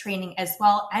 ethics training as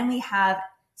well. And we have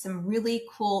some really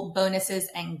cool bonuses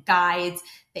and guides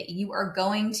that you are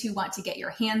going to want to get your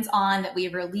hands on that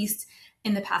we've released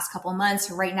in the past couple months.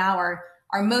 Right now, our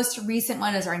most recent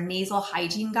one is our nasal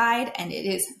hygiene guide, and it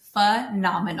is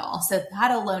phenomenal. So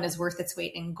that alone is worth its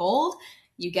weight in gold.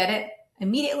 You get it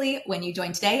immediately when you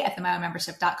join today at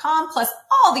themyomembership.com, plus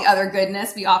all the other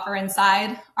goodness we offer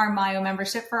inside our Myo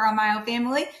membership for our Myo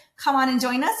family. Come on and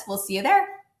join us. We'll see you there.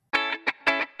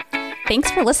 Thanks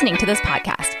for listening to this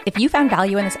podcast. If you found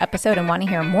value in this episode and want to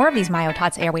hear more of these Myo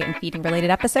Tots airway and feeding related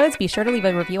episodes, be sure to leave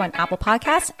a review on Apple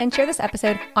Podcasts and share this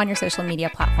episode on your social media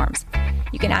platforms.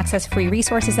 You can access free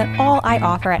resources and all I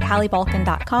offer at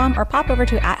HallieBalkin.com or pop over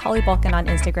to @HallieBalkin on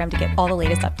Instagram to get all the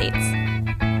latest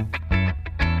updates.